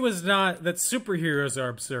issue is not that superheroes are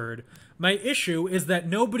absurd. My issue is that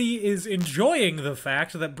nobody is enjoying the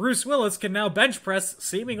fact that Bruce Willis can now bench press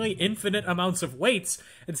seemingly infinite amounts of weights.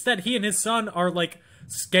 Instead, he and his son are,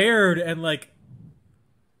 scared and,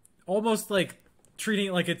 almost, treating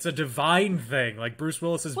it like it's a divine thing. Like, Bruce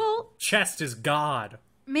Willis's chest is God.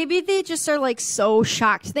 Maybe they just are, so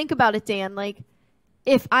shocked. Think about it, Dan.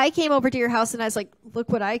 If I came over to your house and I was like, look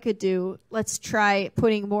what I could do, let's try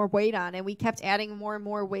putting more weight on, and we kept adding more and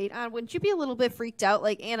more weight on, wouldn't you be a little bit freaked out?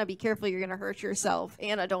 Anna, be careful, you're going to hurt yourself.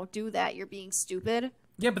 Anna, don't do that, you're being stupid.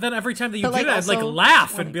 Yeah, but then every time that you do that, I'd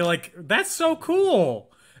laugh and be like, that's so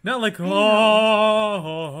cool. Not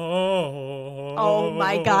oh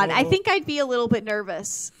my God. I think I'd be a little bit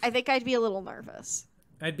nervous. I'd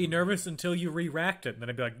be nervous until you re-racked it, and then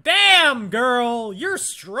I'd be like, damn, girl, you're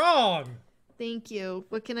strong. Thank you.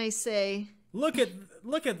 What can I say? Look at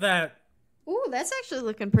that. Ooh, that's actually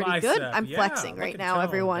looking pretty bicep. good. I'm flexing right now,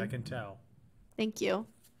 everyone. I can tell. Thank you.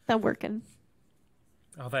 I'm working.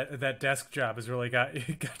 Oh, that desk job has really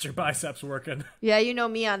got your biceps working. Yeah, you know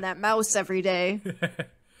me on that mouse every day.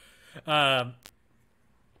 So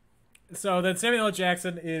then Samuel L.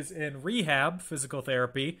 Jackson is in rehab, physical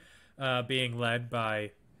therapy, being led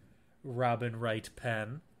by Robin Wright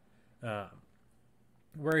Penn,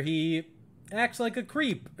 where he acts like a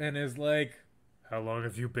creep and is like, how long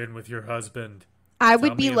have you been with your husband? I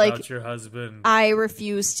would be like, about your husband. I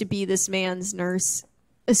refuse to be this man's nurse,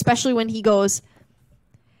 especially when he goes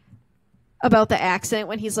about the accident,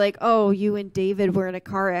 when he's like, oh, you and David were in a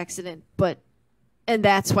car accident, but And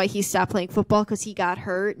that's why he stopped playing football, because he got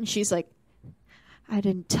hurt. And she's like, I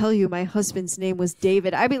didn't tell you my husband's name was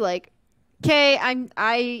David. I'd be like, okay,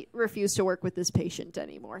 I refuse to work with this patient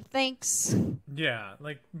anymore. Thanks. Yeah,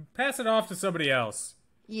 like, pass it off to somebody else.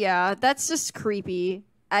 Yeah, that's just creepy.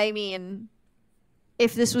 I mean,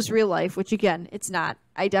 if this was real life, which again, it's not,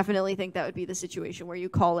 I definitely think that would be the situation where you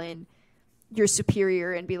call in your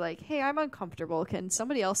superior and be like, hey, I'm uncomfortable. Can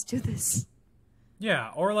somebody else do this?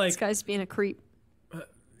 Yeah, or like... This guy's being a creep.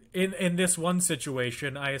 In this one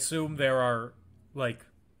situation, I assume there are, like,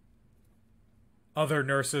 other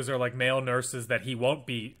nurses or, like, male nurses that he won't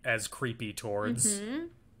be as creepy towards.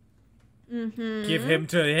 Give him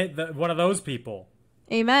to one of those people.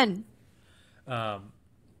 Amen.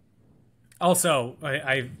 Also,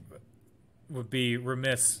 I would be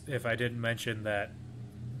remiss if I didn't mention that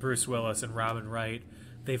Bruce Willis and Robin Wright,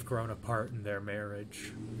 they've grown apart in their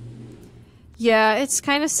marriage. Yeah, it's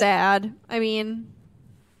kind of sad. I mean,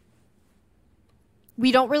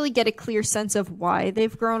 we don't really get a clear sense of why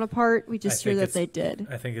they've grown apart. We just hear that they did.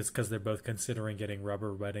 I think it's because they're both considering getting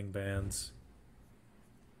rubber wedding bands.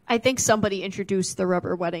 I think somebody introduced the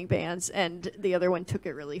rubber wedding bands, and the other one took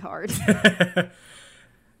it really hard.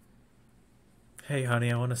 Hey,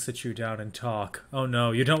 honey, I want to sit you down and talk. Oh,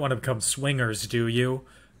 no, you don't want to become swingers, do you?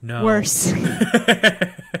 No. Worse.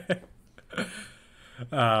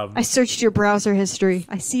 I searched your browser history.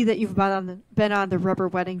 I see that you've been on the rubber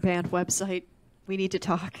wedding band website. We need to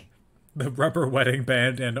talk. The rubber wedding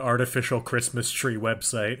band and artificial Christmas tree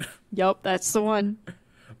website. Yep, that's the one.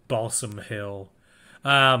 Balsam Hill.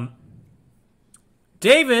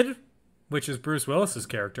 David, which is Bruce Willis's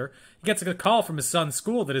character, he gets a call from his son's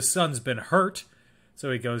school that his son's been hurt. So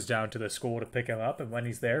he goes down to the school to pick him up, and when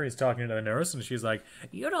he's there, he's talking to the nurse, and she's like,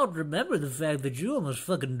 you don't remember the fact that you almost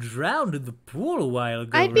fucking drowned in the pool a while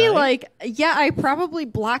ago, I'd be like, yeah, I probably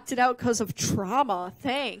blocked it out because of trauma.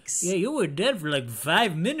 Thanks. Yeah, you were dead for like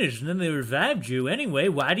 5 minutes, and then they revived you. Anyway,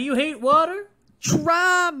 why do you hate water?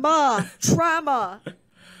 Trauma.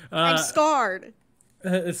 I'm scarred.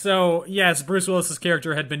 So, yes, Bruce Willis's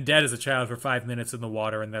character had been dead as a child for 5 minutes in the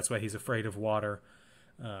water, and that's why he's afraid of water.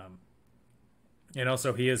 And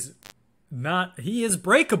also, he is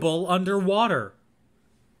breakable underwater.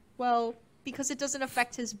 Well, because it doesn't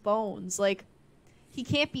affect his bones. Like, he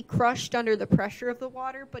can't be crushed under the pressure of the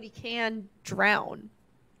water, but he can drown.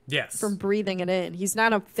 Yes. From breathing it in. He's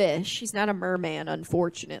not a fish. He's not a merman,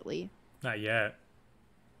 unfortunately. Not yet.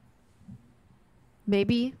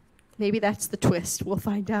 Maybe that's the twist. We'll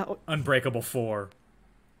find out. Unbreakable 4.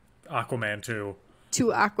 Aquaman 2.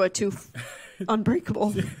 2 Aqua, 2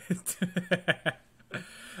 Unbreakable.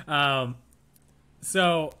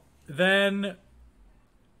 So then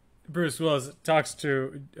Bruce Willis talks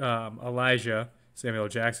to Elijah, Samuel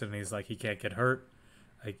Jackson, and he's like, he can't get hurt.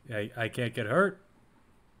 I can't get hurt.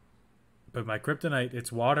 But my kryptonite,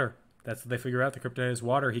 it's water. That's what they figure out. The kryptonite is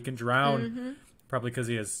water. He can drown. Probably because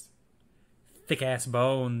he has thick-ass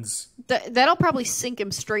bones. That'll probably sink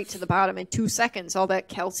him straight to the bottom in 2 seconds, all that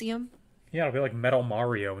calcium. Yeah, it'll be like Metal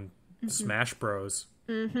Mario and Smash Bros.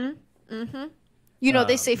 You know,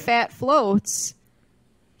 they say fat floats.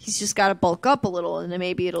 He's just got to bulk up a little, and then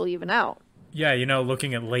maybe it'll even out. Yeah, you know,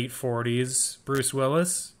 looking at late 40s Bruce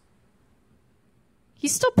Willis.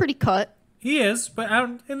 He's still pretty cut. He is, but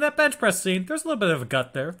in that bench press scene, there's a little bit of a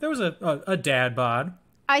gut there. There was a dad bod.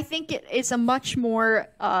 I think it's a much more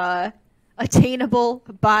attainable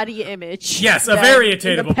body image. Yes, a very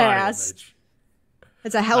attainable body image.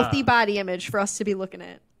 It's a healthy body image for us to be looking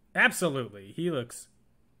at. Absolutely. He looks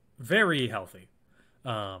very healthy.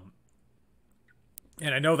 And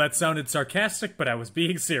I know that sounded sarcastic, but I was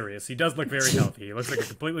being serious. He does look very healthy. He looks like a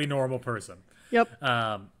completely normal person. Yep.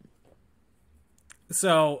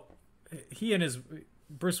 So he and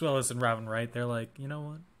Bruce Willis and Robin Wright, they're like, you know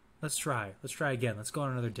what? Let's try again. Let's go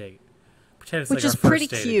on another date. Pretend it's Which like is our first pretty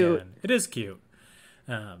date cute. again. It is cute.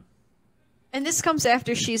 And this comes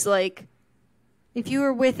after she's like, if you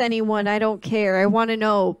were with anyone, I don't care. I want to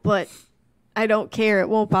know, but I don't care. It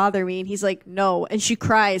won't bother me. And he's like, no. And she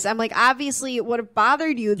cries. I'm like, obviously it would have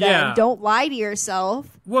bothered you then. Yeah. Don't lie to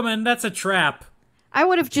yourself. Woman, that's a trap. I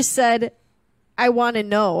would have just said, I want to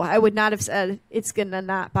know. I would not have said, it's going to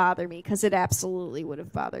not bother me, because it absolutely would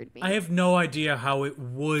have bothered me. I have no idea how it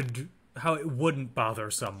wouldn't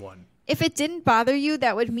bother someone. If it didn't bother you,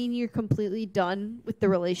 that would mean you're completely done with the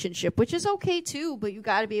relationship, which is okay too, but you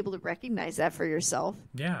got to be able to recognize that for yourself.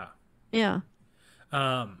 Yeah. Yeah.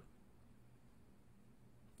 And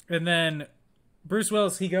then Bruce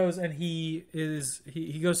Willis, he goes and he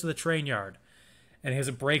goes to the train yard, and he has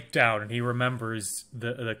a breakdown, and he remembers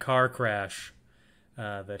the car crash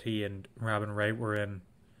that he and Robin Wright were in,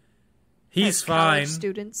 He's as college fine.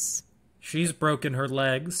 Students. She's broken her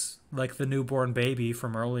legs, like the newborn baby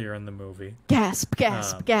from earlier in the movie. Gasp,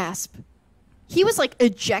 gasp, gasp. He was, like,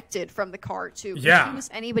 ejected from the car, too. Yeah. If he was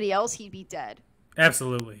anybody else, he'd be dead.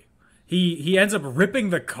 Absolutely. He ends up ripping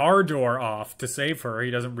the car door off to save her.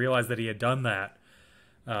 He doesn't realize that he had done that.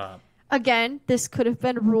 Again, this could have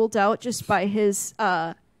been ruled out just by his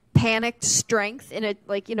panicked strength in it,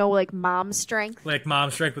 like, you know, like mom strength. Like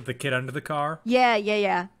mom strength with the kid under the car. Yeah.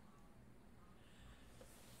 You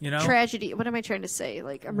know? Tragedy. What am I trying to say?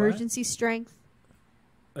 Like emergency strength?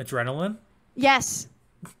 Adrenaline? Yes.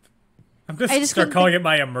 I'm going to start calling it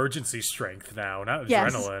my emergency strength now, not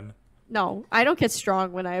adrenaline. No, I don't get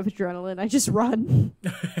strong when I have adrenaline. I just run.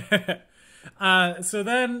 So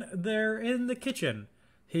then they're in the kitchen.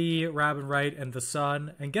 He, Robin Wright, and the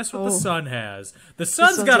son. And guess what the son has? The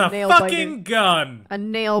son's got a fucking gun. A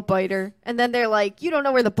nail biter. And then they're like, you don't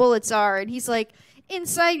know where the bullets are. And he's like,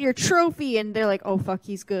 inside your trophy. And they're like, oh, fuck,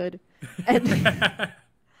 he's good. And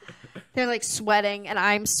they're like sweating. And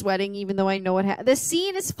I'm sweating even though I know what happened. The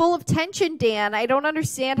scene is full of tension, Dan. I don't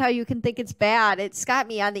understand how you can think it's bad. It's got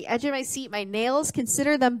me on the edge of my seat. My nails,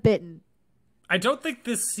 consider them bitten. I don't think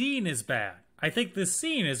this scene is bad. I think this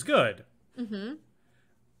scene is good. Mm-hmm.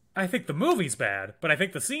 I think the movie's bad, but I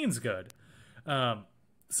think the scene's good.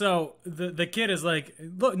 So the kid is like,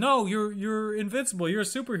 "Look, no, you're invincible. You're a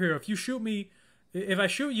superhero. If you shoot me, if I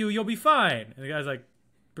shoot you, you'll be fine." And the guy's like,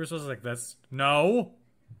 Bruce Willis is like, "That's no,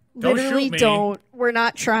 don't Literally shoot me." don't. We're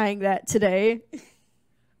not trying that today.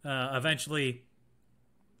 Eventually,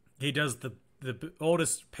 he does the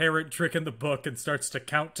oldest parent trick in the book and starts to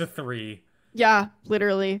count to 3. Yeah,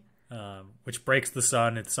 literally. Which breaks the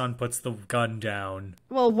son, and the son puts the gun down.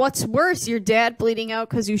 Well, what's worse, your dad bleeding out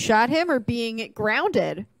because you shot him or being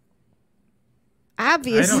grounded?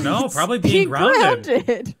 Obviously. I don't know. Probably being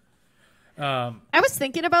grounded. I was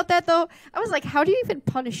thinking about that, though. I was like, how do you even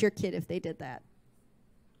punish your kid if they did that?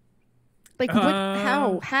 Like,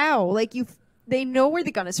 what? How? Like, they know where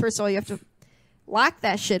the gun is. First of all, you have to lock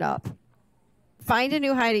that shit up. Find a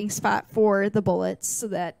new hiding spot for the bullets so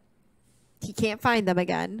that he can't find them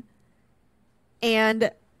again. And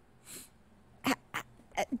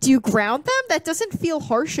do you ground them? That doesn't feel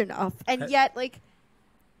harsh enough. And yet, like,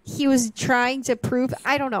 he was trying to prove...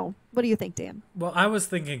 I don't know. What do you think, Dan? Well, I was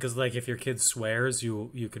thinking, because, like, if your kid swears, you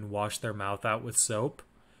can wash their mouth out with soap.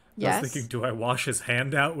 Yes. I was thinking, do I wash his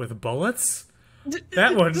hand out with bullets?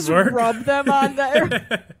 That wouldn't Just work. rub them on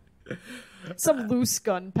there. Some loose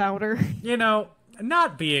gunpowder. You know,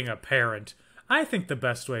 not being a parent, I think the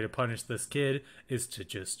best way to punish this kid is to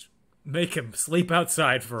just make him sleep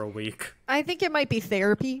outside for a week. I think it might be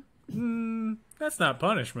therapy. That's not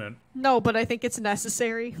punishment. No, but I think it's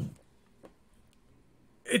necessary.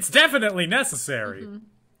 It's definitely necessary.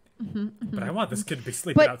 But I want this kid to be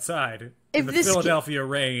sleeping outside in the Philadelphia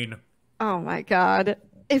rain. Oh my god.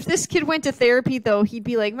 If this kid went to therapy, though, he'd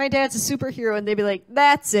be like, my dad's a superhero, and they'd be like,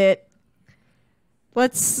 that's it.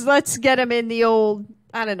 Let's get him in the old,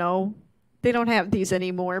 I don't know. They don't have these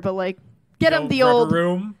anymore, but like, get him the old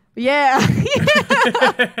room. Yeah.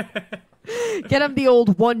 Get him the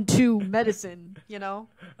old 1-2 medicine, you know?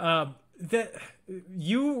 That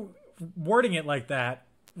you wording it like that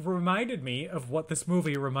reminded me of what this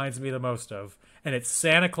movie reminds me the most of, and it's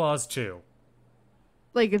Santa Claus 2.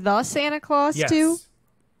 Like the Santa Claus yes. 2?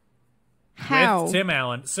 How? With Tim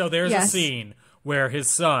Allen. So there's a scene where his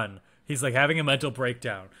son, he's like having a mental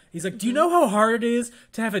breakdown. He's like, do you know how hard it is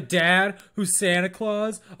to have a dad who's Santa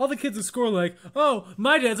Claus? All the kids at school are like, oh,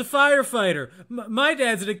 my dad's a firefighter. My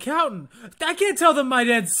dad's an accountant. I can't tell them my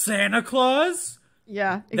dad's Santa Claus.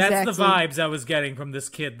 Yeah, exactly. That's the vibes I was getting from this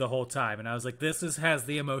kid the whole time. And I was like, this has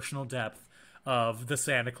the emotional depth of the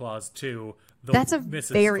Santa Claus 2, the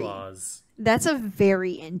Mrs. Claus. That's a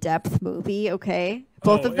very in-depth movie, okay?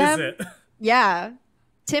 Both of them. Is it? Yeah.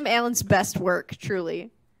 Tim Allen's best work,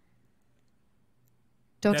 truly.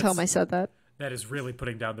 Don't tell him I said that. That is really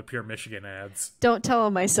putting down the Pure Michigan ads. Don't tell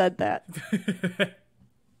him I said that.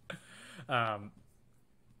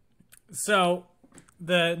 So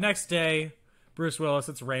the next day, Bruce Willis,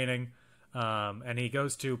 it's raining, and he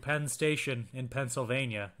goes to Penn Station in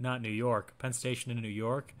Pennsylvania, not New York. Penn Station in New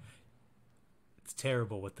York. It's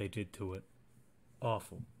terrible what they did to it.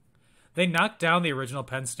 Awful. They knocked down the original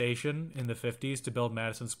Penn Station in the 50s to build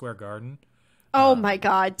Madison Square Garden. Oh my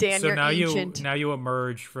God, Dan, you're ancient. So now you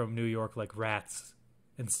emerge from New York like rats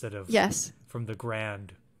instead of from the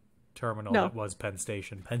grand terminal that was Penn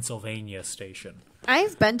Station, Pennsylvania Station.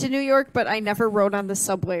 I've been to New York, but I never rode on the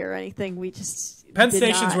subway or anything. Penn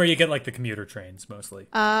Station's where you get like the commuter trains mostly.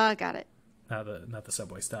 Got it. Not the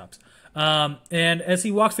subway stops. And as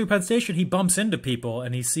he walks through Penn Station, he bumps into people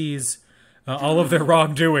and he sees all of their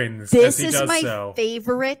wrongdoings. This as he is does my so.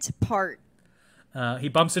 favorite part. He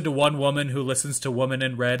bumps into one woman who listens to Woman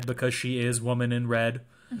in Red because she is Woman in Red.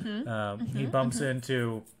 He bumps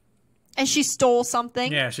into... And she stole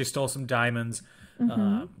something. Yeah, she stole some diamonds.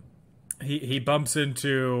 He bumps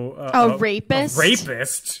into... A rapist. A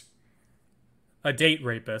rapist. A date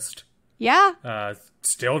rapist. Yeah.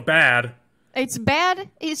 Still bad. It's bad.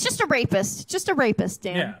 It's just a rapist. Just a rapist,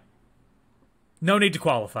 Dan. Yeah. No need to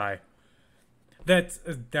qualify. That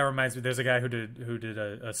reminds me. There's a guy who did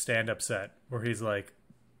a stand-up set where he's like,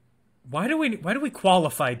 "Why do we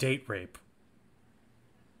qualify date rape?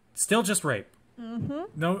 Still just rape.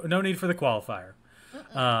 No need for the qualifier."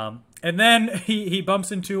 And then he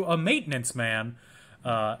bumps into a maintenance man,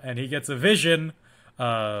 and he gets a vision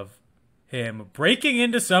of him breaking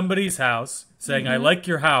into somebody's house, saying, "I like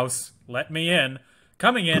your house. Let me in."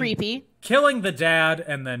 Coming in, Creepy. killing the dad,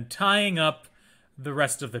 and then tying up the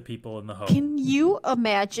rest of the people in the home. Can you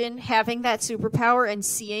imagine having that superpower and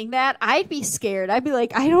seeing that? I'd be scared. I'd be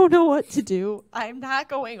like, I don't know what to do. I'm not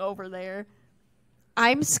going over there.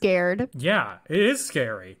 I'm scared. Yeah, it is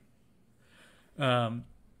scary. And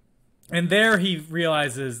there he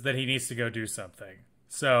realizes that he needs to go do something.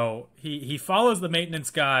 So he follows the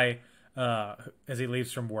maintenance guy as he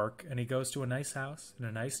leaves from work, and he goes to a nice house in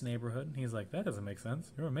a nice neighborhood. And he's like, that doesn't make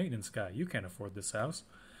sense. You're a maintenance guy. You can't afford this house.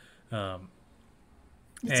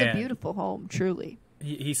 It's a beautiful home, truly.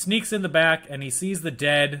 He sneaks in the back, and he sees the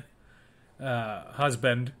dead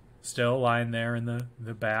husband still lying there in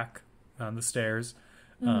the back on the stairs.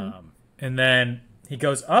 And then he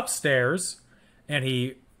goes upstairs, and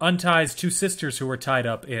he unties two sisters who were tied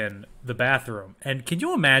up in the bathroom. And can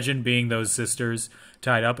you imagine being those sisters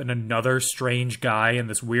tied up, and another strange guy in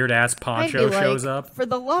this weird-ass poncho shows up? For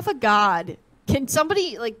the love of God, can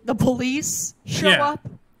somebody, like the police, show up?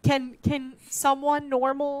 Can someone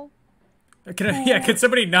normal? Can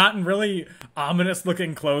somebody not in really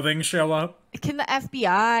ominous-looking clothing show up? Can the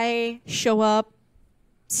FBI show up?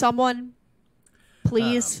 Someone,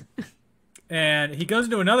 please. And he goes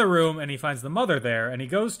into another room, and he finds the mother there, and he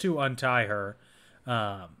goes to untie her.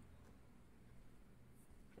 Well,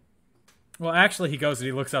 actually, he goes and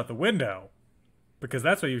he looks out the window, because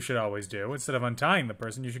that's what you should always do. Instead of untying the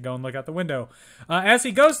person, you should go and look out the window. As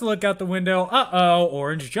he goes to look out the window,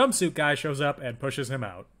 orange jumpsuit guy shows up and pushes him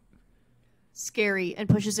out. Scary, and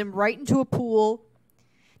pushes him right into a pool.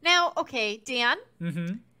 Now, okay, Dan,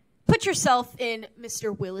 put yourself in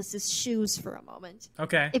Mr. Willis's shoes for a moment.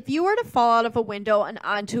 Okay. If you were to fall out of a window and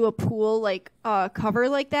onto a pool, like cover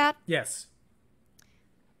like that, yes.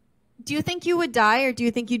 Do you think you would die, or do you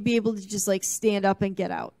think you'd be able to just like stand up and get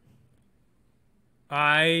out?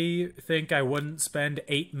 I think I wouldn't spend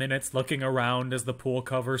 8 minutes looking around as the pool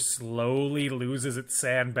cover slowly loses its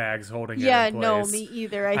sandbags holding it in place. Yeah, no, me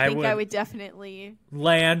either. I think I would definitely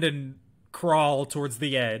land and crawl towards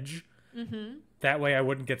the edge. That way I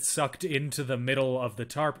wouldn't get sucked into the middle of the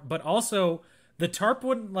tarp. But also, the tarp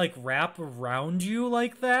wouldn't, like, wrap around you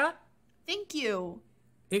like that. Thank you.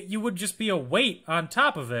 You would just be a weight on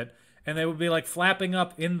top of it, and they would be, like, flapping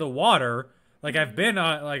up in the water. Like, I've been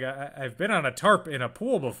on a tarp in a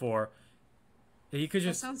pool before. You could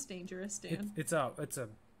just... That sounds dangerous, Dan. It's a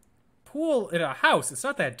pool in a house. It's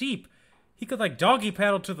not that deep. He could, like, doggy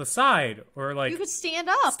paddle to the side, or, like... You could stand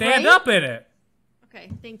up, Stand right? up in it. Okay,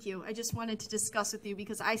 thank you. I just wanted to discuss with you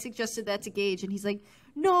because I suggested that to Gage, and he's like,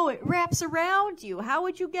 no, it wraps around you. How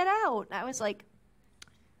would you get out? And I was like,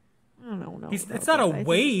 I don't know. It's not a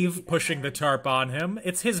wave pushing the tarp on him.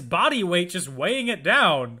 It's his body weight just weighing it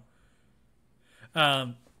down.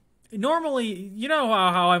 Normally, you know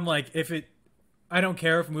how I'm like, I don't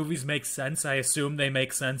care if movies make sense. I assume they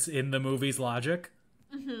make sense in the movie's logic.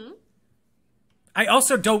 I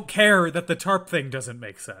also don't care that the tarp thing doesn't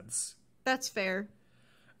make sense. That's fair.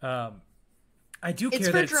 I do care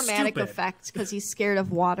it's that for dramatic stupid. effect because he's scared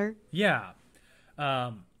of water. Yeah.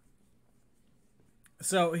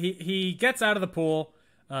 So he gets out of the pool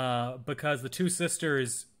because the two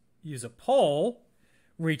sisters use a pole,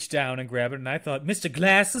 reach down and grab it, and I thought, Mr.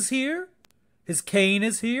 Glass is here? His cane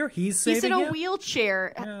is here? He's saving He's in a him?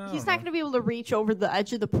 wheelchair. He's not going to be able to reach over the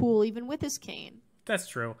edge of the pool even with his cane. That's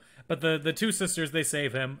true. But the two sisters, they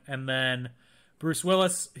save him, and then Bruce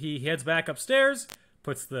Willis, he heads back upstairs,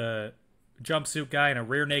 puts the jumpsuit guy in a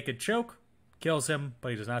rear naked choke, kills him, but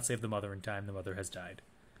he does not save the mother in time. The mother has died.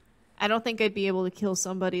 I don't think I'd be able to kill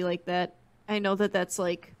somebody like that. I know that that's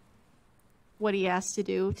like what he has to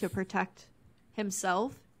do to protect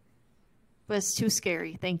himself, but it's too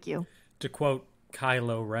scary. Thank you. To quote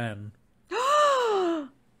Kylo Ren,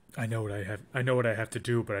 I know what I have to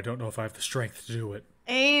do, but I don't know if I have the strength to do it.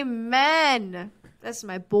 Amen. That's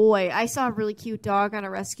my boy. I saw a really cute dog on a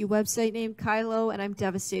rescue website named Kylo, and I'm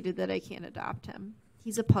devastated that I can't adopt him.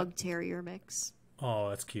 He's a pug terrier mix. Oh,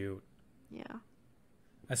 that's cute. Yeah.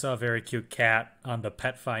 I saw a very cute cat on the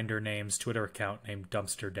Pet Finder Names Twitter account named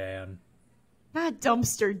Dumpster Dan. Not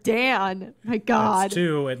Dumpster Dan. My God. That's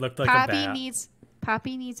two. It looked like Poppy a bat.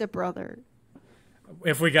 Poppy needs a brother.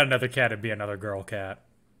 If we got another cat, it'd be another girl cat.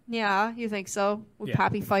 Yeah, you think so? Would Yeah.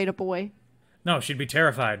 Poppy fight a boy? No, she'd be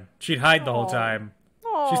terrified. She'd hide the whole time.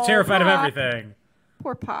 Oh, She's terrified of Pop. everything.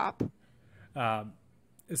 Poor Pop.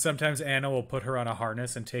 Sometimes Anna will put her on a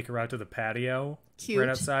harness and take her out to the patio Cute. right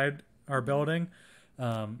outside our building.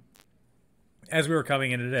 As we were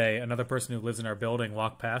coming in today, another person who lives in our building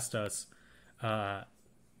walked past us right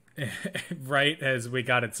as we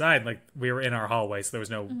got inside. Like, we were in our hallway, so there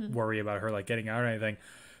was no worry about her like getting out or anything.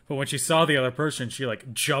 But when she saw the other person, she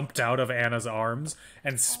like jumped out of Anna's arms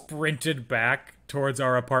and sprinted back towards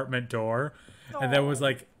our apartment door, and then was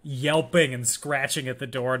like yelping and scratching at the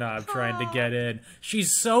doorknob trying to get in.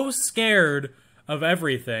 She's so scared of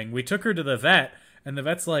everything. We took her to the vet, and the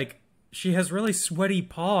vet's like, she has really sweaty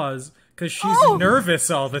paws because she's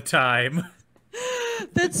nervous all the time.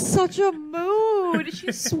 That's such a mood.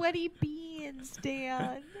 She's sweaty beans,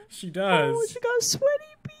 Dan. She does. Oh, she got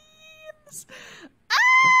sweaty beans.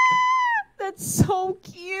 That's so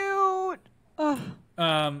cute. Ugh.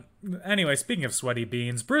 Anyway, speaking of sweaty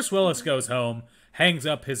beans, Bruce Willis goes home, hangs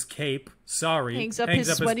up his cape. Hangs up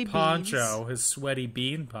his sweaty poncho, beans. his sweaty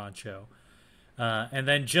bean poncho. And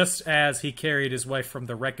then just as he carried his wife from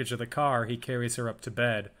the wreckage of the car, he carries her up to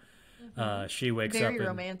bed. She wakes up. Very and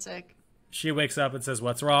romantic. She wakes up and says,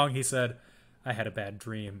 "What's wrong?" He said, "I had a bad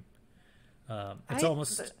dream." It's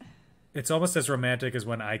almost as romantic as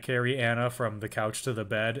when I carry Anna from the couch to the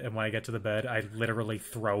bed, and when I get to the bed, I literally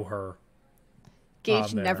throw her.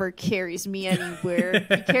 Gage never carries me anywhere.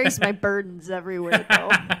 He carries my burdens everywhere,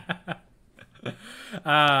 though.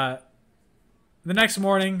 The next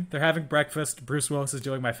morning, they're having breakfast. Bruce Willis is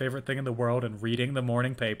doing my favorite thing in the world and reading the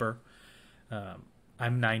morning paper.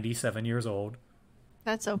 I'm 97 years old.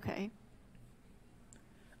 That's okay.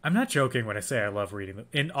 I'm not joking when I say I love reading.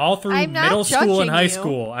 All through I'm not middle school and judging high you.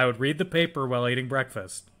 school, I would read the paper while eating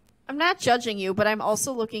breakfast. I'm not judging you, but I'm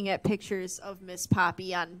also looking at pictures of Miss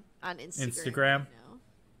Poppy on Instagram. Instagram?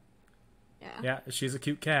 Yeah. Yeah, she's a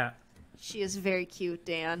cute cat. She is very cute,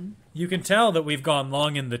 Dan. You can tell that we've gone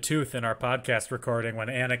long in the tooth in our podcast recording when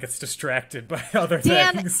Anna gets distracted by other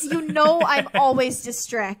Dan, things. you know I'm always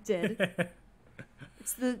distracted.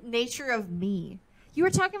 It's the nature of me. You were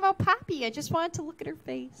talking about Poppy. I just wanted to look at her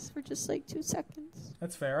face for just like 2 seconds.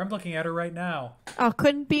 That's fair. I'm looking at her right now. Oh,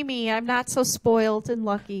 couldn't be me. I'm not so spoiled and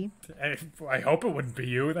lucky. I hope it wouldn't be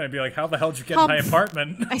you. Then I'd be like, how the hell did you get in my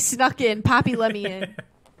apartment? I snuck in. Poppy let me in.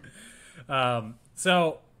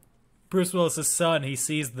 So, Bruce Willis's son, he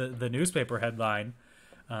sees the newspaper headline.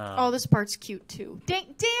 This part's cute too. Dan,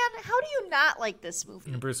 how do you not like this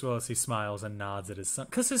movie? And Bruce Willis, he smiles and nods at his son.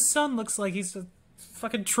 Because his son looks like he's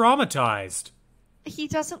fucking traumatized. He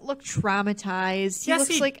doesn't look traumatized. He Yes,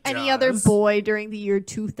 looks he like any does. other boy during the year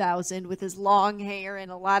 2000 with his long hair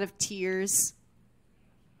and a lot of tears.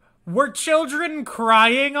 Were children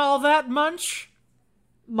crying all that much?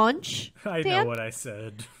 Munch? I Dan? know what I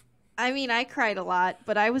said. I mean, I cried a lot,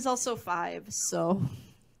 but I was also 5, so...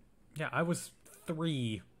 Yeah, I was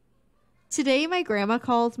 3. Today, my grandma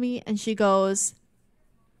called me, and she goes,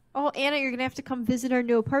 "Oh, Anna, you're going to have to come visit our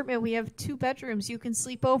new apartment. We have 2 bedrooms. You can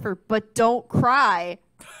sleep over, but don't cry."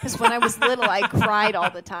 Because when I was little, I cried all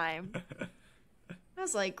the time. I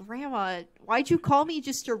was like, "Grandma, why'd you call me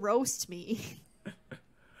just to roast me?"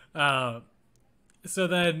 So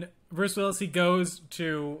then Bruce Willis, he goes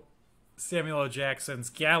to Samuel L. Jackson's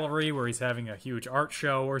gallery where he's having a huge art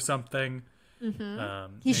show or something.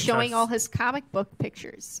 Mm-hmm. He's showing all his comic book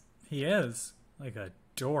pictures. He is. Like a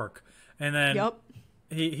dork. And then Yep.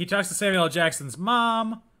 he talks to Samuel L. Jackson's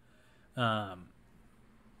mom. And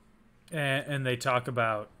they talk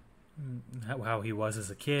about how he was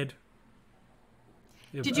as a kid.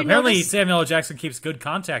 Did you Apparently notice... Samuel L. Jackson keeps good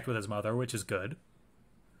contact with his mother, which is good.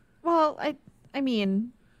 Well, I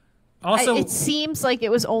mean... Also, it seems like it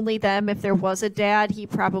was only them. If there was a dad, he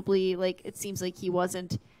probably, it seems like he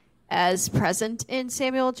wasn't as present in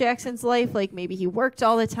Samuel L. Jackson's life. Like, maybe he worked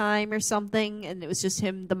all the time or something, and it was just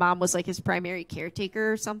him. The mom was, his primary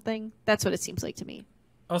caretaker or something. That's what it seems like to me.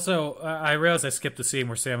 Also, I realized I skipped the scene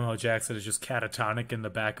where Samuel L. Jackson is just catatonic in the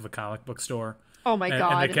back of a comic book store. Oh, my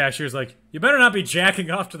God. And the cashier's like, "You better not be jacking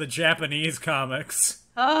off to the Japanese comics."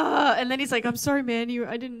 And then he's like, I'm sorry, man.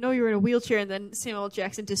 I didn't know you were in a wheelchair. And then Samuel L.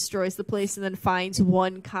 Jackson destroys the place and then finds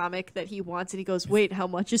one comic that he wants. And he goes, wait, how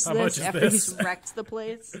much is this? After he's wrecked the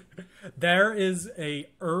place. There is a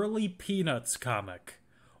early Peanuts comic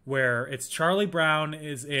where it's Charlie Brown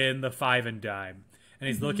is in the 5 and dime. And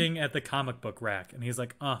he's looking at the comic book rack. And he's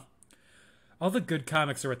like, all the good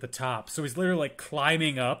comics are at the top. So he's literally like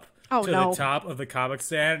climbing up to the top of the comic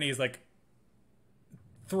stand. And he's like,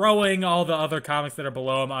 throwing all the other comics that are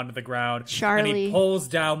below him onto the ground. Charlie. And he pulls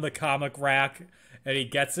down the comic rack, and he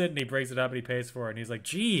gets it, and he brings it up, and he pays for it. And he's like,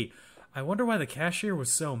 gee, I wonder why the cashier was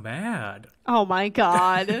so mad. Oh, my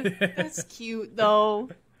God. That's cute, though.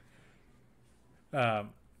 And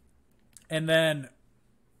then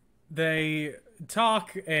they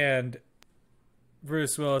talk, and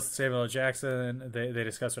Bruce Willis and Samuel L. Jackson, they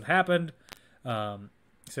discuss what happened. Samuel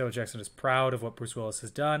L. Jackson is proud of what Bruce Willis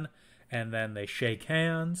has done. And then they shake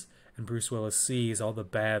hands, and Bruce Willis sees all the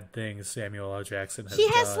bad things Samuel L. Jackson has done.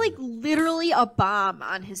 He has, like, literally a bomb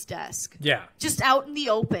on his desk. Yeah. Just out in the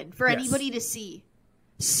open for anybody to see.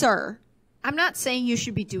 Sir, I'm not saying you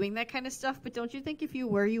should be doing that kind of stuff, but don't you think if you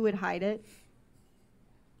were, you would hide it?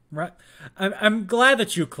 Right. I'm glad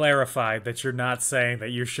that you clarified that you're not saying that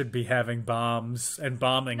you should be having bombs and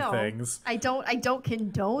bombing things. I don't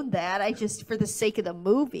condone that. I just, for the sake of the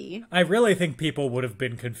movie. I really think people would have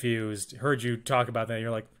been confused, heard you talk about that, and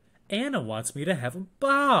you're like, Anna wants me to have a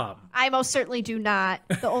bomb. I most certainly do not.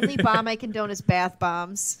 The only bomb I condone is bath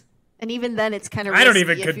bombs. And even then, it's kind of risky. I don't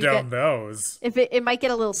even condone those. If it might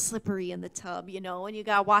get a little slippery in the tub, you know, and you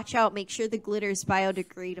gotta watch out, make sure the glitter's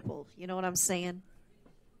biodegradable. You know what I'm saying?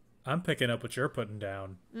 I'm picking up what you're putting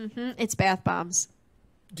down. It's bath bombs.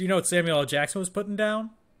 Do you know what Samuel L. Jackson was putting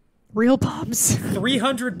down? Real bombs.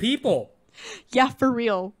 300 people. Yeah, for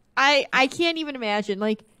real. I can't even imagine.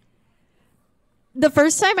 Like, the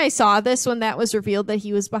first time I saw this, when that was revealed that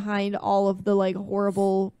he was behind all of the, like,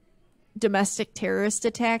 horrible domestic terrorist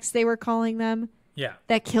attacks, they were calling them. Yeah.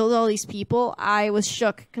 That killed all these people, I was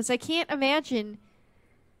shook. Because I can't imagine...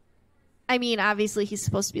 I mean, obviously, he's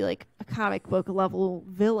supposed to be, like, a comic book level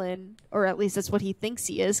villain, or at least that's what he thinks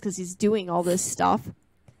he is, because he's doing all this stuff.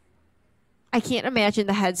 I can't imagine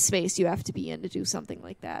the headspace you have to be in to do something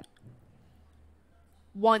like that.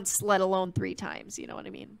 Once, let alone 3 times, you know what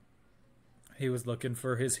I mean? He was looking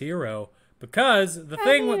for his hero, because the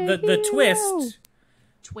thing, the twist...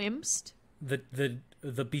 Twimst?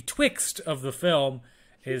 The betwixt of the film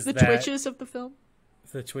is the twitches of the film?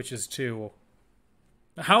 The twitches, too.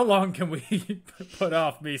 How long can we put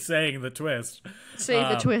off me saying the twist? Say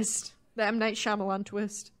the twist. The M. Night Shyamalan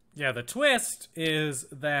twist. Yeah, the twist is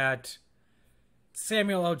that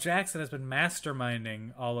Samuel L. Jackson has been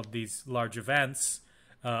masterminding all of these large events.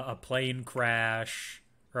 A plane crash,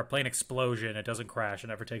 or a plane explosion. It doesn't crash, it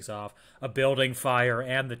never takes off. A building fire,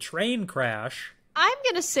 and the train crash. I'm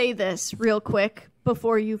going to say this real quick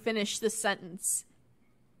before you finish this sentence.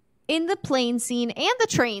 In the plane scene and the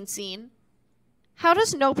train scene, how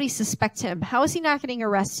does nobody suspect him? How is he not getting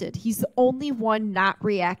arrested? He's the only one not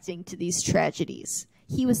reacting to these tragedies.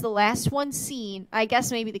 He was the last one seen. I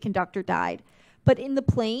guess maybe the conductor died. But in the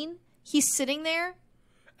plane, he's sitting there.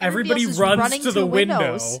 Everybody runs to the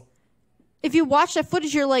window. If you watch that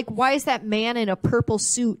footage, you're like, why is that man in a purple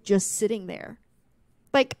suit just sitting there?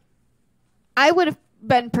 Like, I would have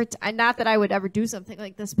been... Not that I would ever do something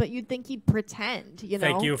like this, but you'd think he'd pretend, you know?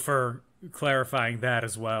 Thank you for clarifying that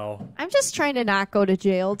as well. I'm just trying to not go to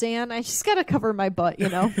jail, Dan. I just gotta cover my butt, you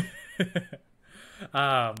know?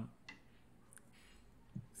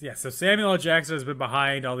 Yeah, so Samuel L. Jackson has been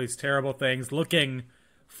behind all these terrible things, looking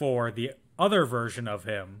for the other version of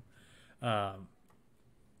him. And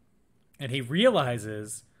he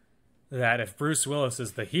realizes that if Bruce Willis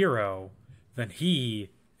is the hero, then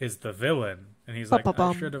he is the villain. And he's like,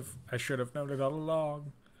 I should have known it all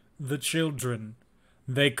along. The children...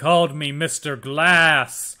 They called me Mr.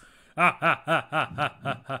 Glass.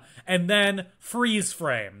 And then freeze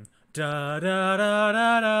frame. Da da da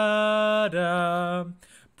da da da.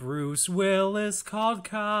 Bruce Willis called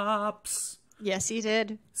cops. Yes, he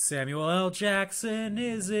did. Samuel L. Jackson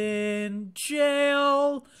is in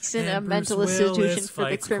jail. He's in a mental institution for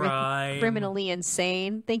the criminally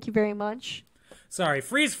insane. Thank you very much. Sorry,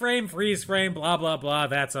 freeze frame, blah, blah, blah.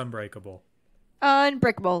 That's Unbreakable.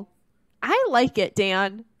 Unbreakable. I like it,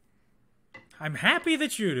 Dan. I'm happy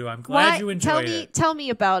that you do. I'm glad you enjoyed it. Tell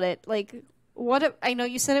me about it. Like, I know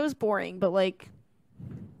you said it was boring, but, like,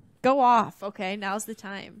 go off, okay? Now's the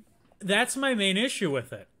time. That's my main issue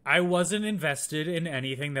with it. I wasn't invested in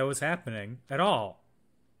anything that was happening at all.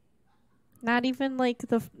 Not even like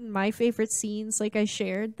my favorite scenes, like I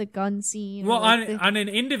shared the gun scene. Well, like on an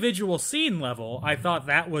individual scene level, I thought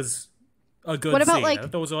that was a good What about, scene. like, I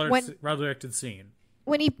thought it was a well-directed scene.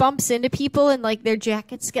 when he bumps into people and like their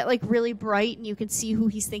jackets get like really bright and you can see who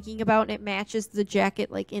he's thinking about and it matches the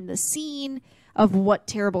jacket like in the scene of what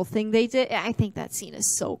terrible thing they did. I think that scene is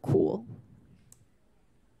so cool.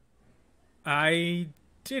 I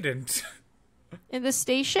didn't. In the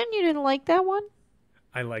station, you didn't like that one?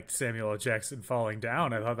 I liked Samuel L. Jackson falling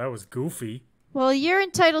down. I thought that was goofy. Well, you're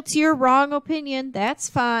entitled to your wrong opinion. That's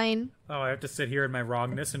fine. Oh, I have to sit here in my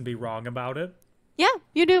wrongness and be wrong about it? Yeah,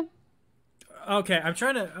 you do. Okay, I'm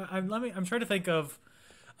trying to think of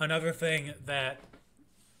another thing that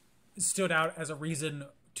stood out as a reason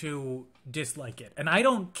to dislike it. And I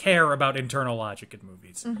don't care about internal logic in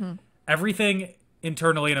movies. Mm-hmm. Everything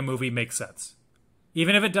internally in a movie makes sense.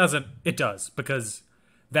 Even if it doesn't, it does, because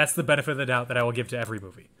that's the benefit of the doubt that I will give to every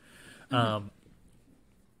movie. Mm-hmm.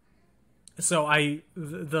 So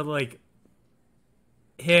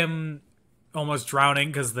him almost drowning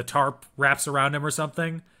because the tarp wraps around him or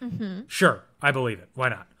something. Mm-hmm. Sure, I believe it. Why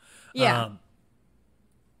not? Yeah.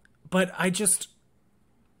 But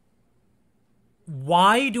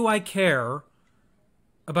why do I care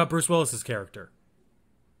about Bruce Willis's character?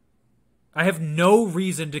 I have no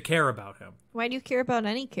reason to care about him. Why do you care about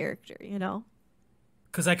any character, you know?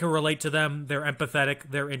 Because I can relate to them. They're empathetic.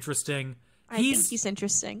 They're interesting. I think he's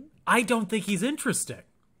interesting. I don't think he's interesting.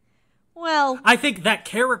 Well, I think that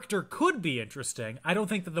character could be interesting. I don't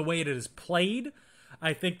think that the way it is played,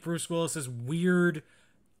 I think Bruce Willis's weird,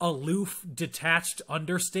 aloof, detached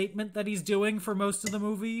understatement that he's doing for most of the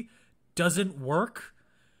movie doesn't work.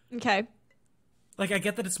 Okay. Like, I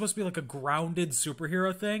get that it's supposed to be like a grounded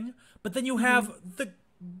superhero thing, but then you have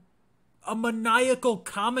a maniacal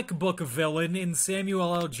comic book villain in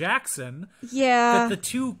Samuel L. Jackson. Yeah. That the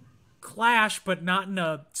two clash, but not in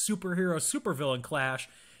a superhero-supervillain clash,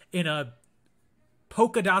 in a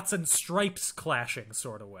polka dots and stripes clashing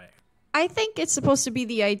sort of way. I think it's supposed to be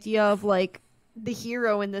the idea of, like, the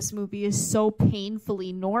hero in this movie is so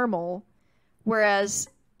painfully normal, whereas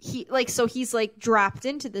he's, like, dropped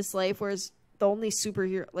into this life, whereas the only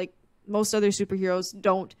superhero, like, most other superheroes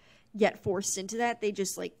don't get forced into that. They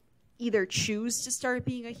just, like, either choose to start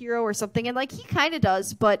being a hero or something, and, like, he kind of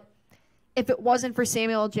does, but if it wasn't for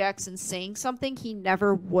Samuel L. Jackson saying something, he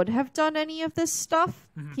never would have done any of this stuff.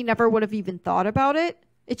 Mm-hmm. He never would have even thought about it.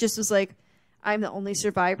 It just was like, I'm the only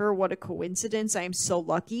survivor. What a coincidence. I am so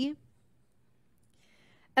lucky.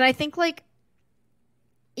 And I think, like,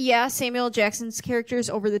 yeah, Samuel L. Jackson's character is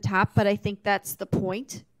over the top, but I think that's the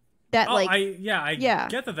point. That, I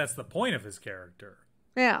get that that's the point of his character.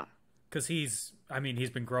 Yeah. Because he's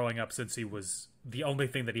been growing up since he was, the only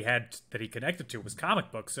thing that he had that he connected to was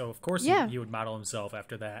comic books. So, of course, he would model himself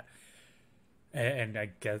after that. And I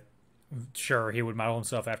guess, sure, he would model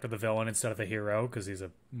himself after the villain instead of the hero because he's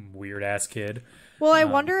a weird-ass kid. Well, I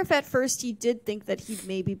wonder if at first he did think that he'd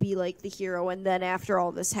maybe be like the hero, and then after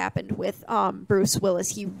all this happened with Bruce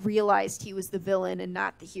Willis, he realized he was the villain and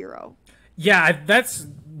not the hero. Yeah, that's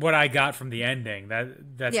what I got from the ending.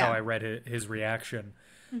 That's how I read his reaction.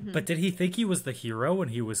 Mm-hmm. But did he think he was the hero when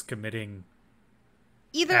he was committing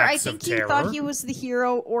either acts I think of he terror? Thought he was the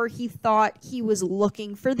hero, or he thought he was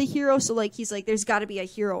looking for the hero. So, like, he's like, there's got to be a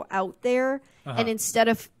hero out there. Uh-huh. And instead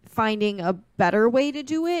of finding a better way to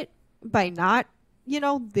do it by not,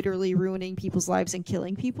 literally ruining people's lives and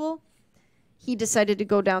killing people, he decided to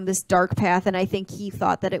go down this dark path. And I think he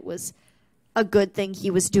thought that it was a good thing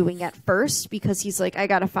he was doing at first, because he's like, I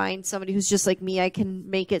gotta find somebody who's just like me. I can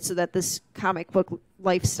make it so that this comic book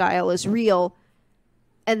lifestyle is real.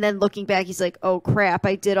 And then looking back, he's like, oh crap,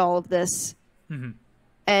 I did all of this. Mm-hmm.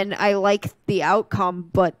 And I like the outcome,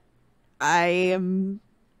 but I am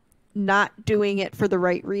not doing it for the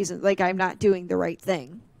right reason. Like, I'm not doing the right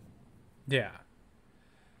thing. Yeah.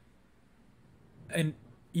 And,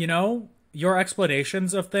 your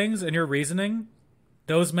explanations of things and your reasoning,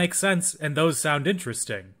 those make sense, and those sound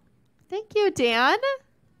interesting. Thank you, Dan.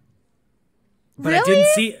 But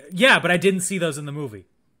really? I didn't see those in the movie.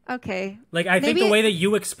 Okay. Like, I think the way that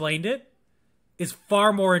you explained it is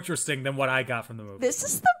far more interesting than what I got from the movie. This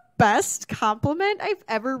is the best compliment I've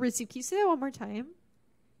ever received. Can you say that one more time?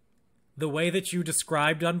 The way that you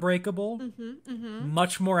described Unbreakable,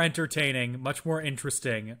 much more entertaining, much more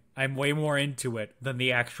interesting. I'm way more into it than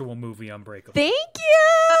the actual movie Unbreakable. Thank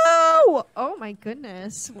you! Oh my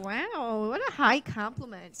goodness. Wow. What a high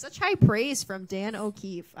compliment. Such high praise from Dan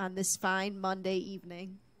O'Keefe on this fine Monday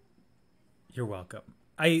evening. You're welcome.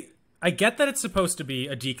 I get that it's supposed to be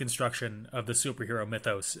a deconstruction of the superhero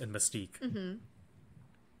mythos and mystique. Mm-hmm.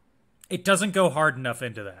 It doesn't go hard enough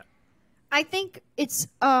into that. I think it's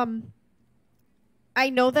I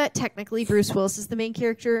know that technically Bruce Willis is the main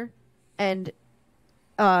character, and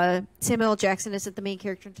Samuel L. Jackson isn't the main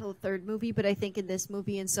character until the third movie, but I think in this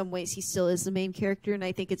movie, in some ways, he still is the main character, and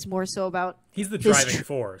I think it's more so about... He's the driving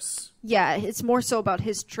force. Yeah, it's more so about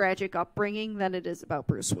his tragic upbringing than it is about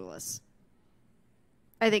Bruce Willis.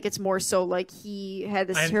 I think it's more so like he had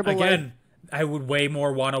this terrible life. I would way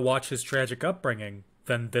more want to watch his tragic upbringing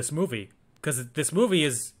than this movie, because this movie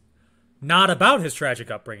is not about his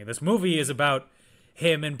tragic upbringing. This movie is about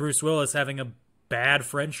him and Bruce Willis having a bad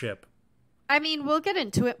friendship. I mean, we'll get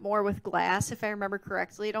into it more with Glass, if I remember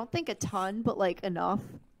correctly. I don't think a ton, but, like, enough.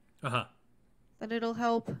 Uh-huh. That it'll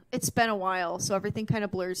help. It's been a while, so everything kind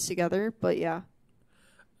of blurs together, but yeah.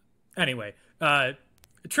 Anyway,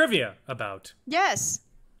 trivia about Yes.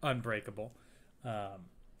 Unbreakable.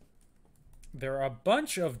 There are a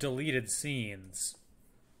bunch of deleted scenes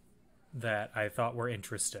that I thought were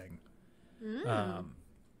interesting.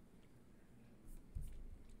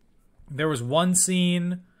 There was one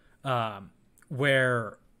scene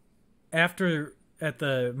where at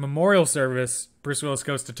the memorial service, Bruce Willis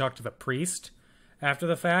goes to talk to the priest after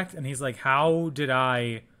the fact, and he's like, how did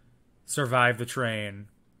I survive the train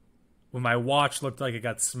when my watch looked like it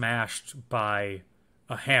got smashed by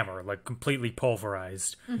a hammer, like completely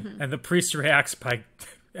pulverized? And the priest reacts by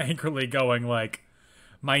angrily going like,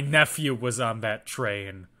 my nephew was on that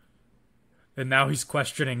train, and now he's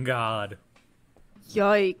questioning God.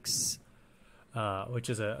 Yikes. Which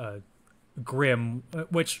is a grim,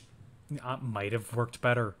 which might have worked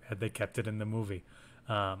better had they kept it in the movie.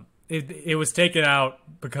 It was taken out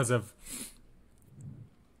because of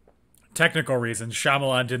technical reasons.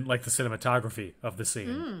 Shyamalan didn't like the cinematography of the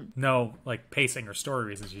scene. No, like, pacing or story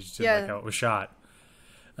reasons. He just didn't like how it was shot.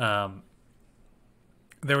 There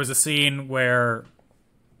was a scene where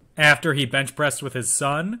after he bench pressed with his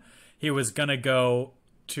son, he was going to go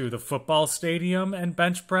to the football stadium and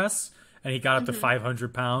bench press, and he got up to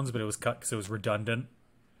 500 pounds, but it was cut because it was redundant.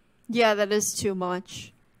 Yeah, that is too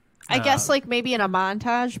much. I guess, like, maybe in a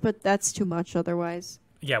montage, but that's too much otherwise.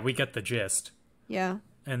 Yeah, we get the gist. Yeah.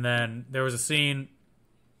 And then there was a scene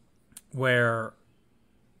where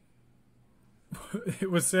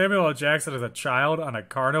it was Samuel L. Jackson as a child on a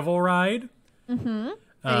carnival ride. And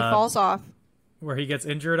he falls off. Where he gets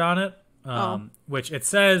injured on it. Which it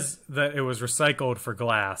says that it was recycled for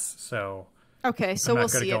glass, so... Okay, so we'll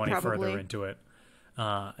see it probably. I'm not going to go any further into it.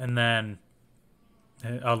 And then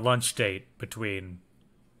a lunch date between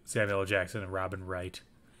Samuel L. Jackson and Robin Wright.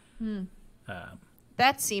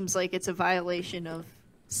 That seems like it's a violation of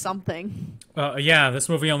something. Yeah, this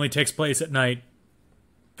movie only takes place at night.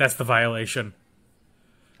 That's the violation.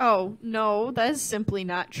 Oh, no, that is simply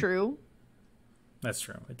not true. That's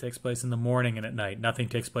true. It takes place in the morning and at night. Nothing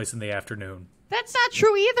takes place in the afternoon. That's not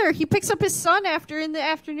true either. He picks up his son in the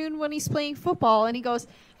afternoon when he's playing football, and he goes,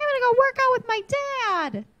 I'm going to go work out with my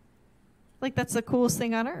dad. Like, that's the coolest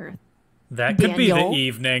thing on earth. That could be the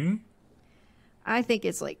evening. I think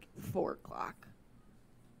it's like 4 o'clock.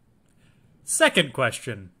 Second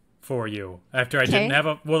question for you. After I didn't have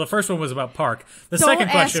a... Well, the first one was about Park. The Don't second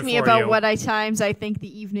question ask me for about you, what times I think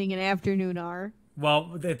the evening and afternoon are.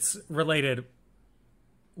 Well, it's related.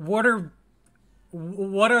 What are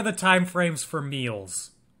the time frames for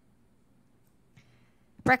meals?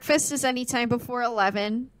 Breakfast is any time before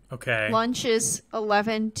 11. Okay. Lunch is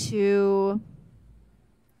 11 to...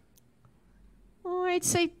 I'd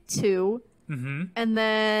say 2. Mm-hmm. And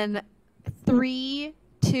then 3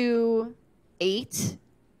 to 8.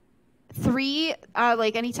 3,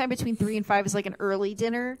 like anytime between 3 and 5 is like an early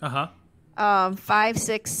dinner. 5,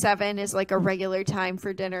 6, 7 is like a regular time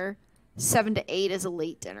for dinner. 7 to 8 is a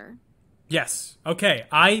late dinner. Yes. Okay.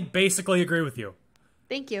 I basically agree with you.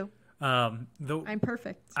 Thank you. I'm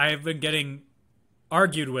perfect. I have been getting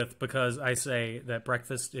argued with because I say that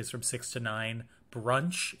breakfast is from 6 to 9.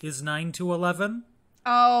 Brunch is 9 to 11.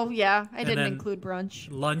 Oh, yeah. I didn't include brunch.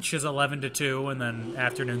 Lunch is 11 to 2, and then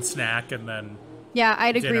afternoon snack, and then yeah,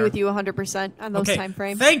 I'd agree dinner. with you 100% on those time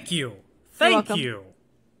frames. Thank you. Thank you.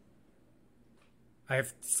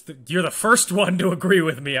 You're the first one to agree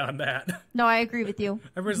with me on that. No, I agree with you.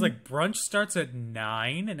 Everybody's like, brunch starts at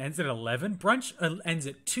 9 and ends at 11? Brunch ends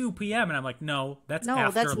at 2 p.m. And I'm like, no, that's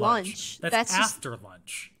after lunch. That's after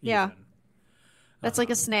lunch. Yeah. Even. That's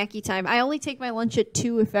like a snacky time. I only take my lunch at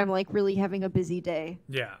 2 if I'm like really having a busy day.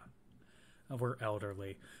 Yeah. We're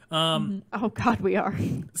elderly. Oh, God, we are.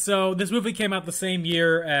 So this movie came out the same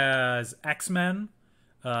year as X-Men.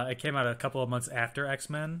 It came out a couple of months after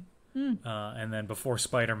X-Men. And then before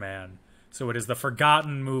Spider-Man. So it is the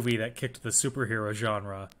forgotten movie that kicked the superhero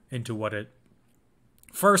genre into what it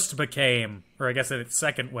first became, or I guess in its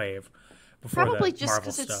second wave, before Probably the just Marvel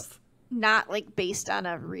because it's stuff. not like based on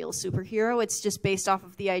a real superhero. It's just based off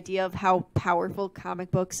of the idea of how powerful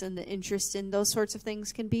comic books and the interest in those sorts of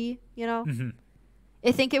things can be, you know? Mm-hmm.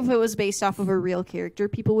 I think if it was based off of a real character,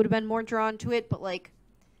 people would have been more drawn to it. But like,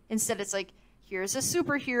 instead it's like, here's a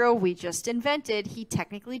superhero we just invented. He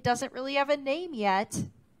technically doesn't really have a name yet.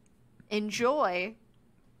 Enjoy.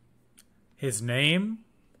 His name?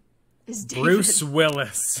 Is David. Bruce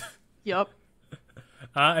Willis. Yep.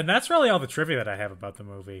 And that's really all the trivia that I have about the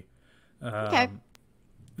movie. Okay.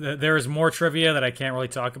 There is more trivia that I can't really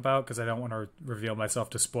talk about because I don't want to reveal myself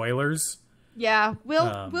to spoilers. Yeah,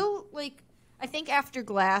 we'll like, I think after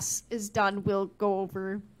Glass is done, we'll go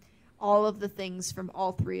over all of the things from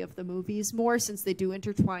all three of the movies more since they do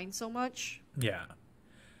intertwine so much. Yeah.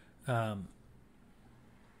 Yeah,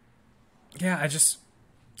 I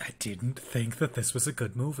didn't think that this was a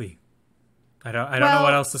good movie. I don't know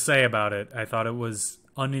what else to say about it. I thought it was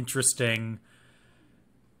uninteresting.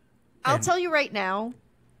 I'll tell you right now,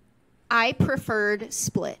 I preferred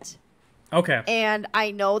Split. Okay. And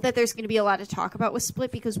I know that there's going to be a lot to talk about with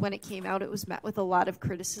Split because when it came out, it was met with a lot of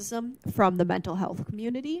criticism from the mental health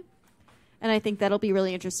community. And I think that'll be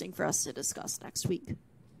really interesting for us to discuss next week.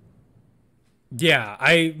 Yeah,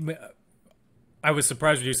 I was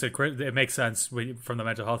surprised when you said it makes sense from the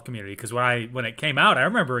mental health community because when it came out, I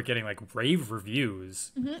remember it getting like rave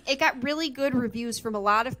reviews. Mm-hmm. It got really good reviews from a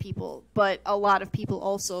lot of people, but a lot of people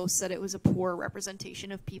also said it was a poor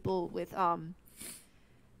representation of people with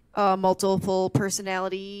multiple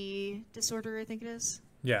personality disorder. I think it is.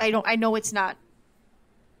 Yeah. I know it's not.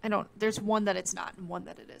 There's one that it's not and one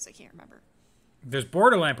that it is. I can't remember. There's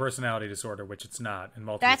borderline personality disorder, which it's not, and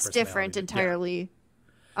multiple. That's different entirely.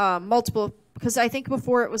 Yeah. Multiple, because I think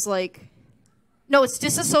before it was like, no, it's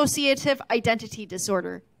dissociative identity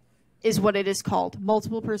disorder, is what it is called.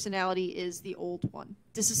 Multiple personality is the old one.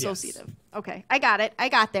 Dissociative. Yes. Okay, I got it. I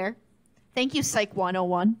got there. Thank you, Psych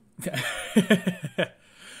 101.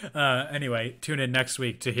 Anyway, tune in next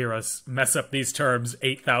week to hear us mess up these terms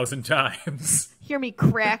 8,000 times. Hear me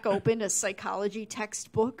crack open a psychology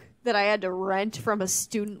textbook that I had to rent from a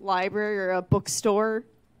student library or a bookstore.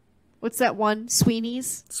 What's that one?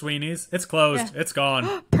 Sweeney's? Sweeney's? It's closed. Yeah. It's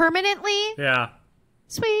gone. Permanently? Yeah.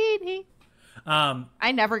 Sweeney.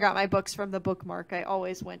 I never got my books from the bookmark. I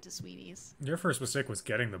always went to Sweeney's. Your first mistake was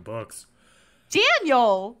getting the books.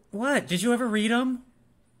 Daniel! What? Did you ever read them?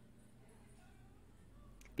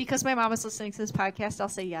 Because my mom is listening to this podcast, I'll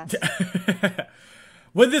say yes.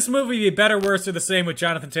 Would this movie be better, worse, or the same with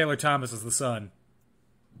Jonathan Taylor Thomas as the son?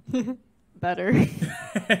 Better.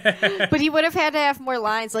 But he would have had to have more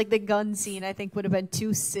lines. Like the gun scene, I think, would have been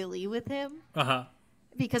too silly with him. Uh-huh.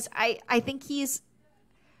 Because I think he's...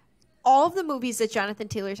 All of the movies that Jonathan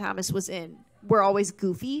Taylor Thomas was in were always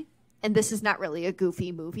goofy. And this is not really a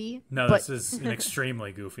goofy movie. No, this is an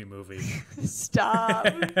extremely goofy movie. Stop.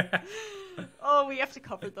 Oh, we have to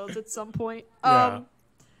cover those at some point. Yeah.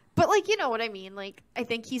 But, like, you know what I mean? Like, I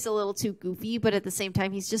think he's a little too goofy, but at the same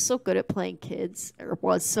time, he's just so good at playing kids, or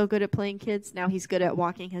was so good at playing kids. Now he's good at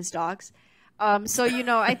walking his dogs. So, you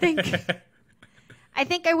know, I think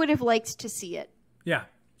I would have liked to see it. Yeah.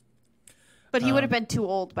 But he would have been too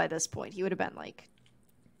old by this point. He would have been, like,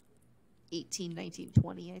 18, 19,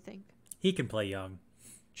 20, I think. He can play young.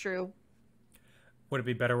 True. Would it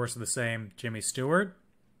be better, worse, or the same? Jimmy Stewart?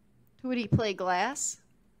 Who would he play, Glass?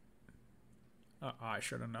 I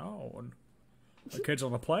should have known. The kids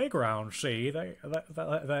on the playground, see, they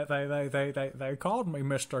called me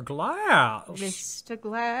Mr. Glass. Mr.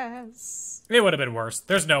 Glass. It would have been worse.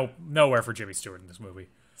 There's nowhere for Jimmy Stewart in this movie.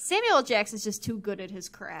 Samuel L. Jackson's just too good at his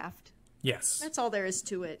craft. Yes. That's all there is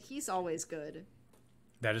to it. He's always good.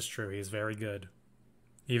 That is true. He's very good.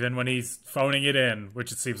 Even when he's phoning it in,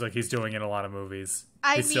 which it seems like he's doing in a lot of movies.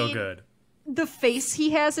 He's still good. The face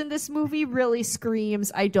he has in this movie really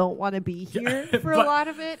screams, I don't want to be here for a lot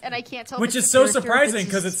of it. And I can't tell. Which is so surprising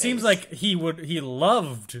because it seems like he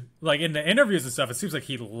loved, like in the interviews and stuff, it seems like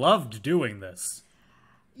he loved doing this.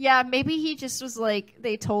 Yeah, maybe he just was like,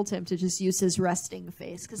 they told him to just use his resting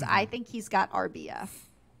face because I think he's got RBF.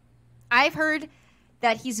 I've heard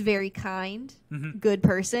that he's very kind, good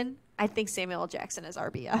person. I think Samuel L. Jackson is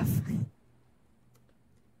RBF.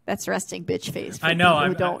 That's resting bitch face. For I know. People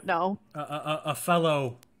who don't know. A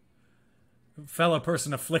fellow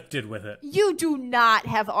person afflicted with it. You do not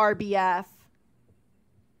have RBF.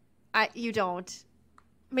 You don't.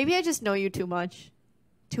 Maybe I just know you too much,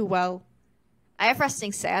 too well. I have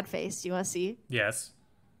resting sad face. Do you want to see? Yes.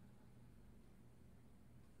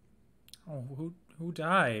 Oh, who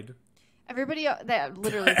died? Everybody that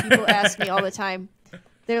literally people ask me all the time.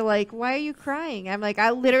 They're like, "Why are you crying?" I'm like,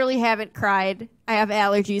 "I literally haven't cried. I have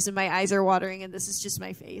allergies and my eyes are watering, and this is just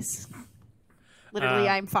my face. Literally,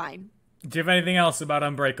 I'm fine. Do you have anything else about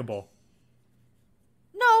Unbreakable?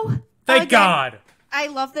 No. Thank God. I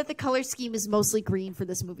love that the color scheme is mostly green for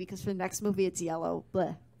this movie, because for the next movie it's yellow.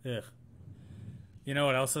 Blech. Ugh. You know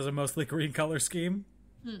what else has a mostly green color scheme?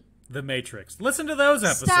 The Matrix. Listen to those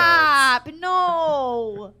episodes. Stop!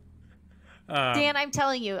 No! Dan, I'm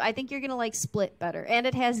telling you, I think you're going to like Split better. And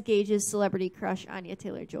it has Gage's celebrity crush, Anya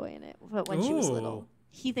Taylor-Joy, in it when she was little.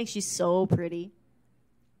 He thinks she's so pretty.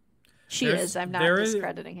 She is. I'm not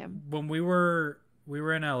discrediting him. When we were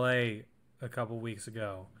in LA a couple weeks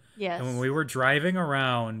ago. Yes. And when we were driving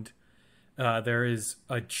around, there is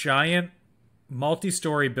a giant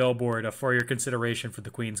multi-story billboard for your consideration for the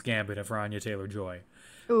Queen's Gambit for Anya Taylor-Joy.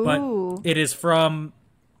 Ooh. But it is from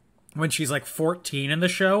when she's like 14 in the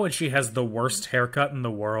show, and she has the worst haircut in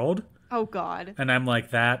the world. Oh, God. And I'm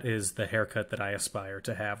like, that is the haircut that I aspire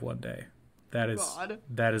to have one day. That is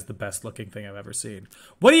the best looking thing I've ever seen.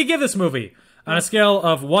 What do you give this movie? On a scale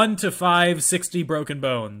of 1 to 5, 60 broken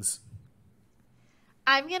bones.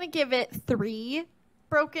 I'm going to give it 3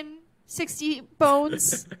 broken 60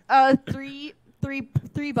 bones. Three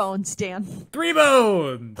bones, Dan. 3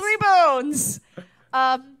 bones! 3 bones!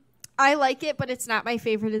 I like it, but it's not my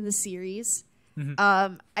favorite in the series.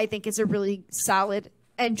 I think it's a really solid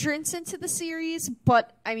entrance into the series,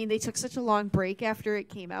 but I mean, they took such a long break after it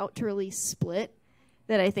came out to release Split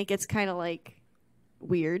that I think it's kind of like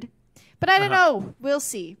weird. But I don't know. We'll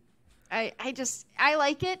see. I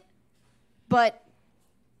like it, but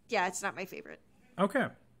yeah, it's not my favorite. Okay.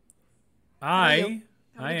 I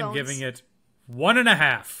am giving it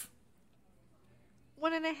 1.5.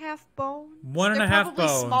 1.5 bones? 1.5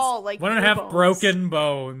 bones. Small, like 1.5 broken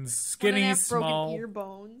bones. Skinny, 1.5 small. broken ear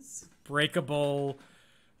bones. Breakable.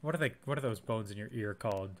 What are those bones in your ear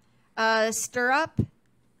called? Stirrup,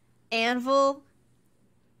 anvil,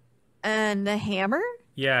 and the hammer?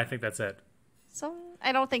 Yeah, I think that's it. So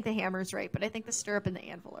I don't think the hammer's right, but I think the stirrup and the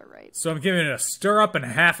anvil are right. So I'm giving it a stirrup and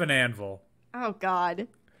half an anvil. Oh, God.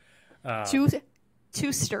 Two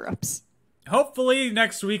stirrups. Hopefully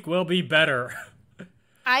next week will be better.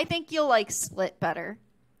 I think you'll like Split better.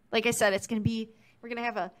 Like I said, we're going to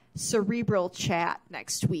have a cerebral chat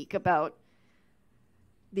next week about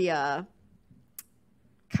the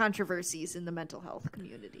controversies in the mental health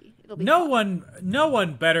community. It'll be no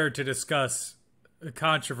one better to discuss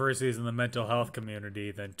controversies in the mental health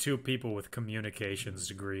community than 2 people with communications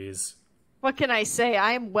degrees. What can I say?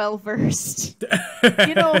 I am well versed.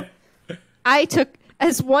 I took,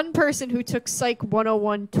 as one person who took Psych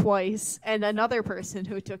 101 twice and another person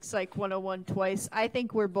who took Psych 101 twice, I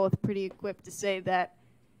think we're both pretty equipped to say that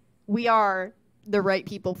we are the right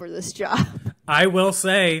people for this job. I will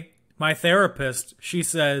say, my therapist, she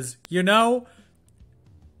says, you're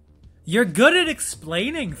good at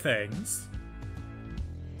explaining things.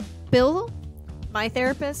 Bill, my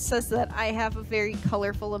therapist, says that I have a very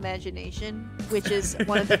colorful imagination, which is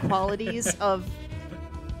one of the qualities of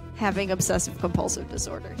having obsessive compulsive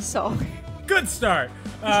disorder. So, good start.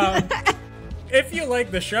 If you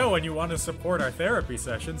like the show and you want to support our therapy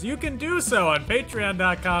sessions, you can do so on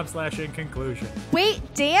patreon.com/inconclusion. Wait,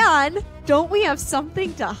 Dan, don't we have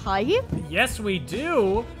something to hype? Yes, we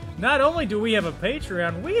do. Not only do we have a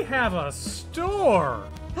Patreon, we have a store.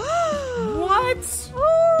 What?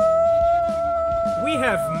 We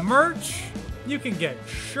have merch. You can get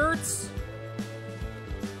shirts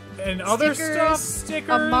and other stuff. Stickers.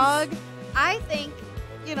 A mug. I think,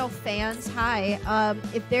 fans, hi.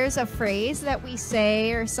 If there's a phrase that we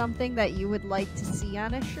say or something that you would like to see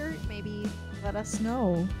on a shirt, maybe let us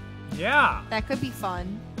know. Yeah. That could be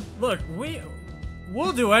fun. Look,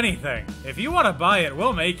 we'll do anything. If you want to buy it,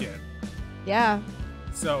 we'll make it. Yeah.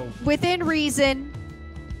 So within reason.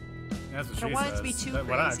 That's what she says. I don't want it to be too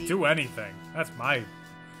crazy. Do anything. That's my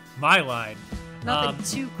line. Nothing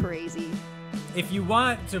too crazy. If you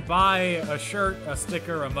want to buy a shirt, a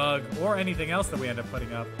sticker, a mug, or anything else that we end up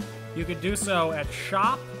putting up, you can do so at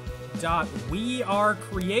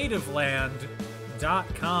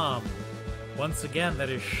shop.wearecreativeland.com. Once again, that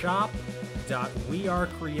is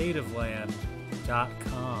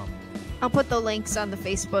shop.wearecreativeland.com. I'll put the links on the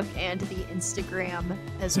Facebook and the Instagram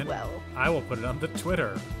as well. I will put it on the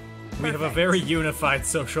Twitter. Perfect. We have a very unified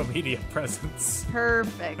social media presence.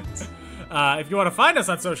 Perfect. If you want to find us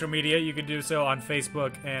on social media, you can do so on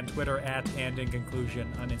Facebook and Twitter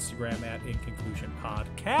 @AndInConclusion, on Instagram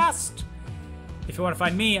 @InConclusionPodcast. If you want to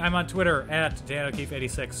find me, I'm on Twitter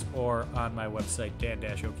 @DanO'Keefe86 or on my website,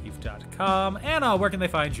 dan-o'keefe.com. Anna, where can they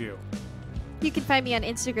find you? You can find me on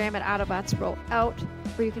Instagram @AutobotsRollOut,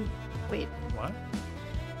 or you can... Wait. What?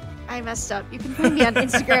 I messed up. You can find me on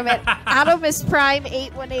Instagram at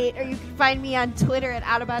AutoMissPrime818, or you can find me on Twitter at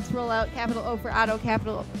AutobotsRollout, capital O for Auto,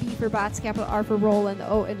 capital B for Bots, capital R for Roll, and the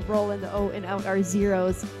O and out are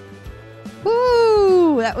zeros.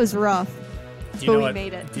 Woo! That was rough. But we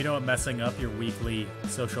made it. Do you know what messing up your weekly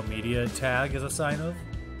social media tag is a sign of?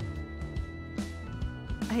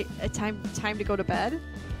 Time to go to bed?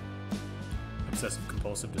 Obsessive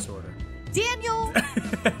compulsive disorder. Daniel!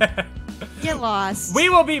 Get lost. We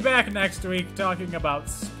will be back next week talking about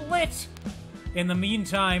Split. In the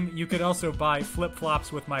meantime, you could also buy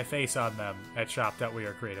flip-flops with my face on them at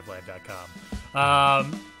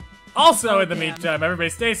shop.wearecreativeland.com. Also, in the meantime, everybody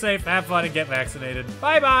stay safe, have fun, and get vaccinated.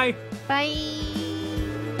 Bye-bye. Bye.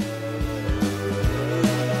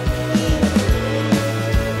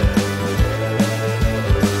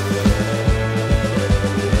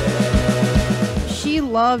 She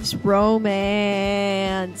loves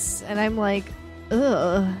romance. And I'm like,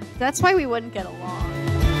 ugh. That's why we wouldn't get along.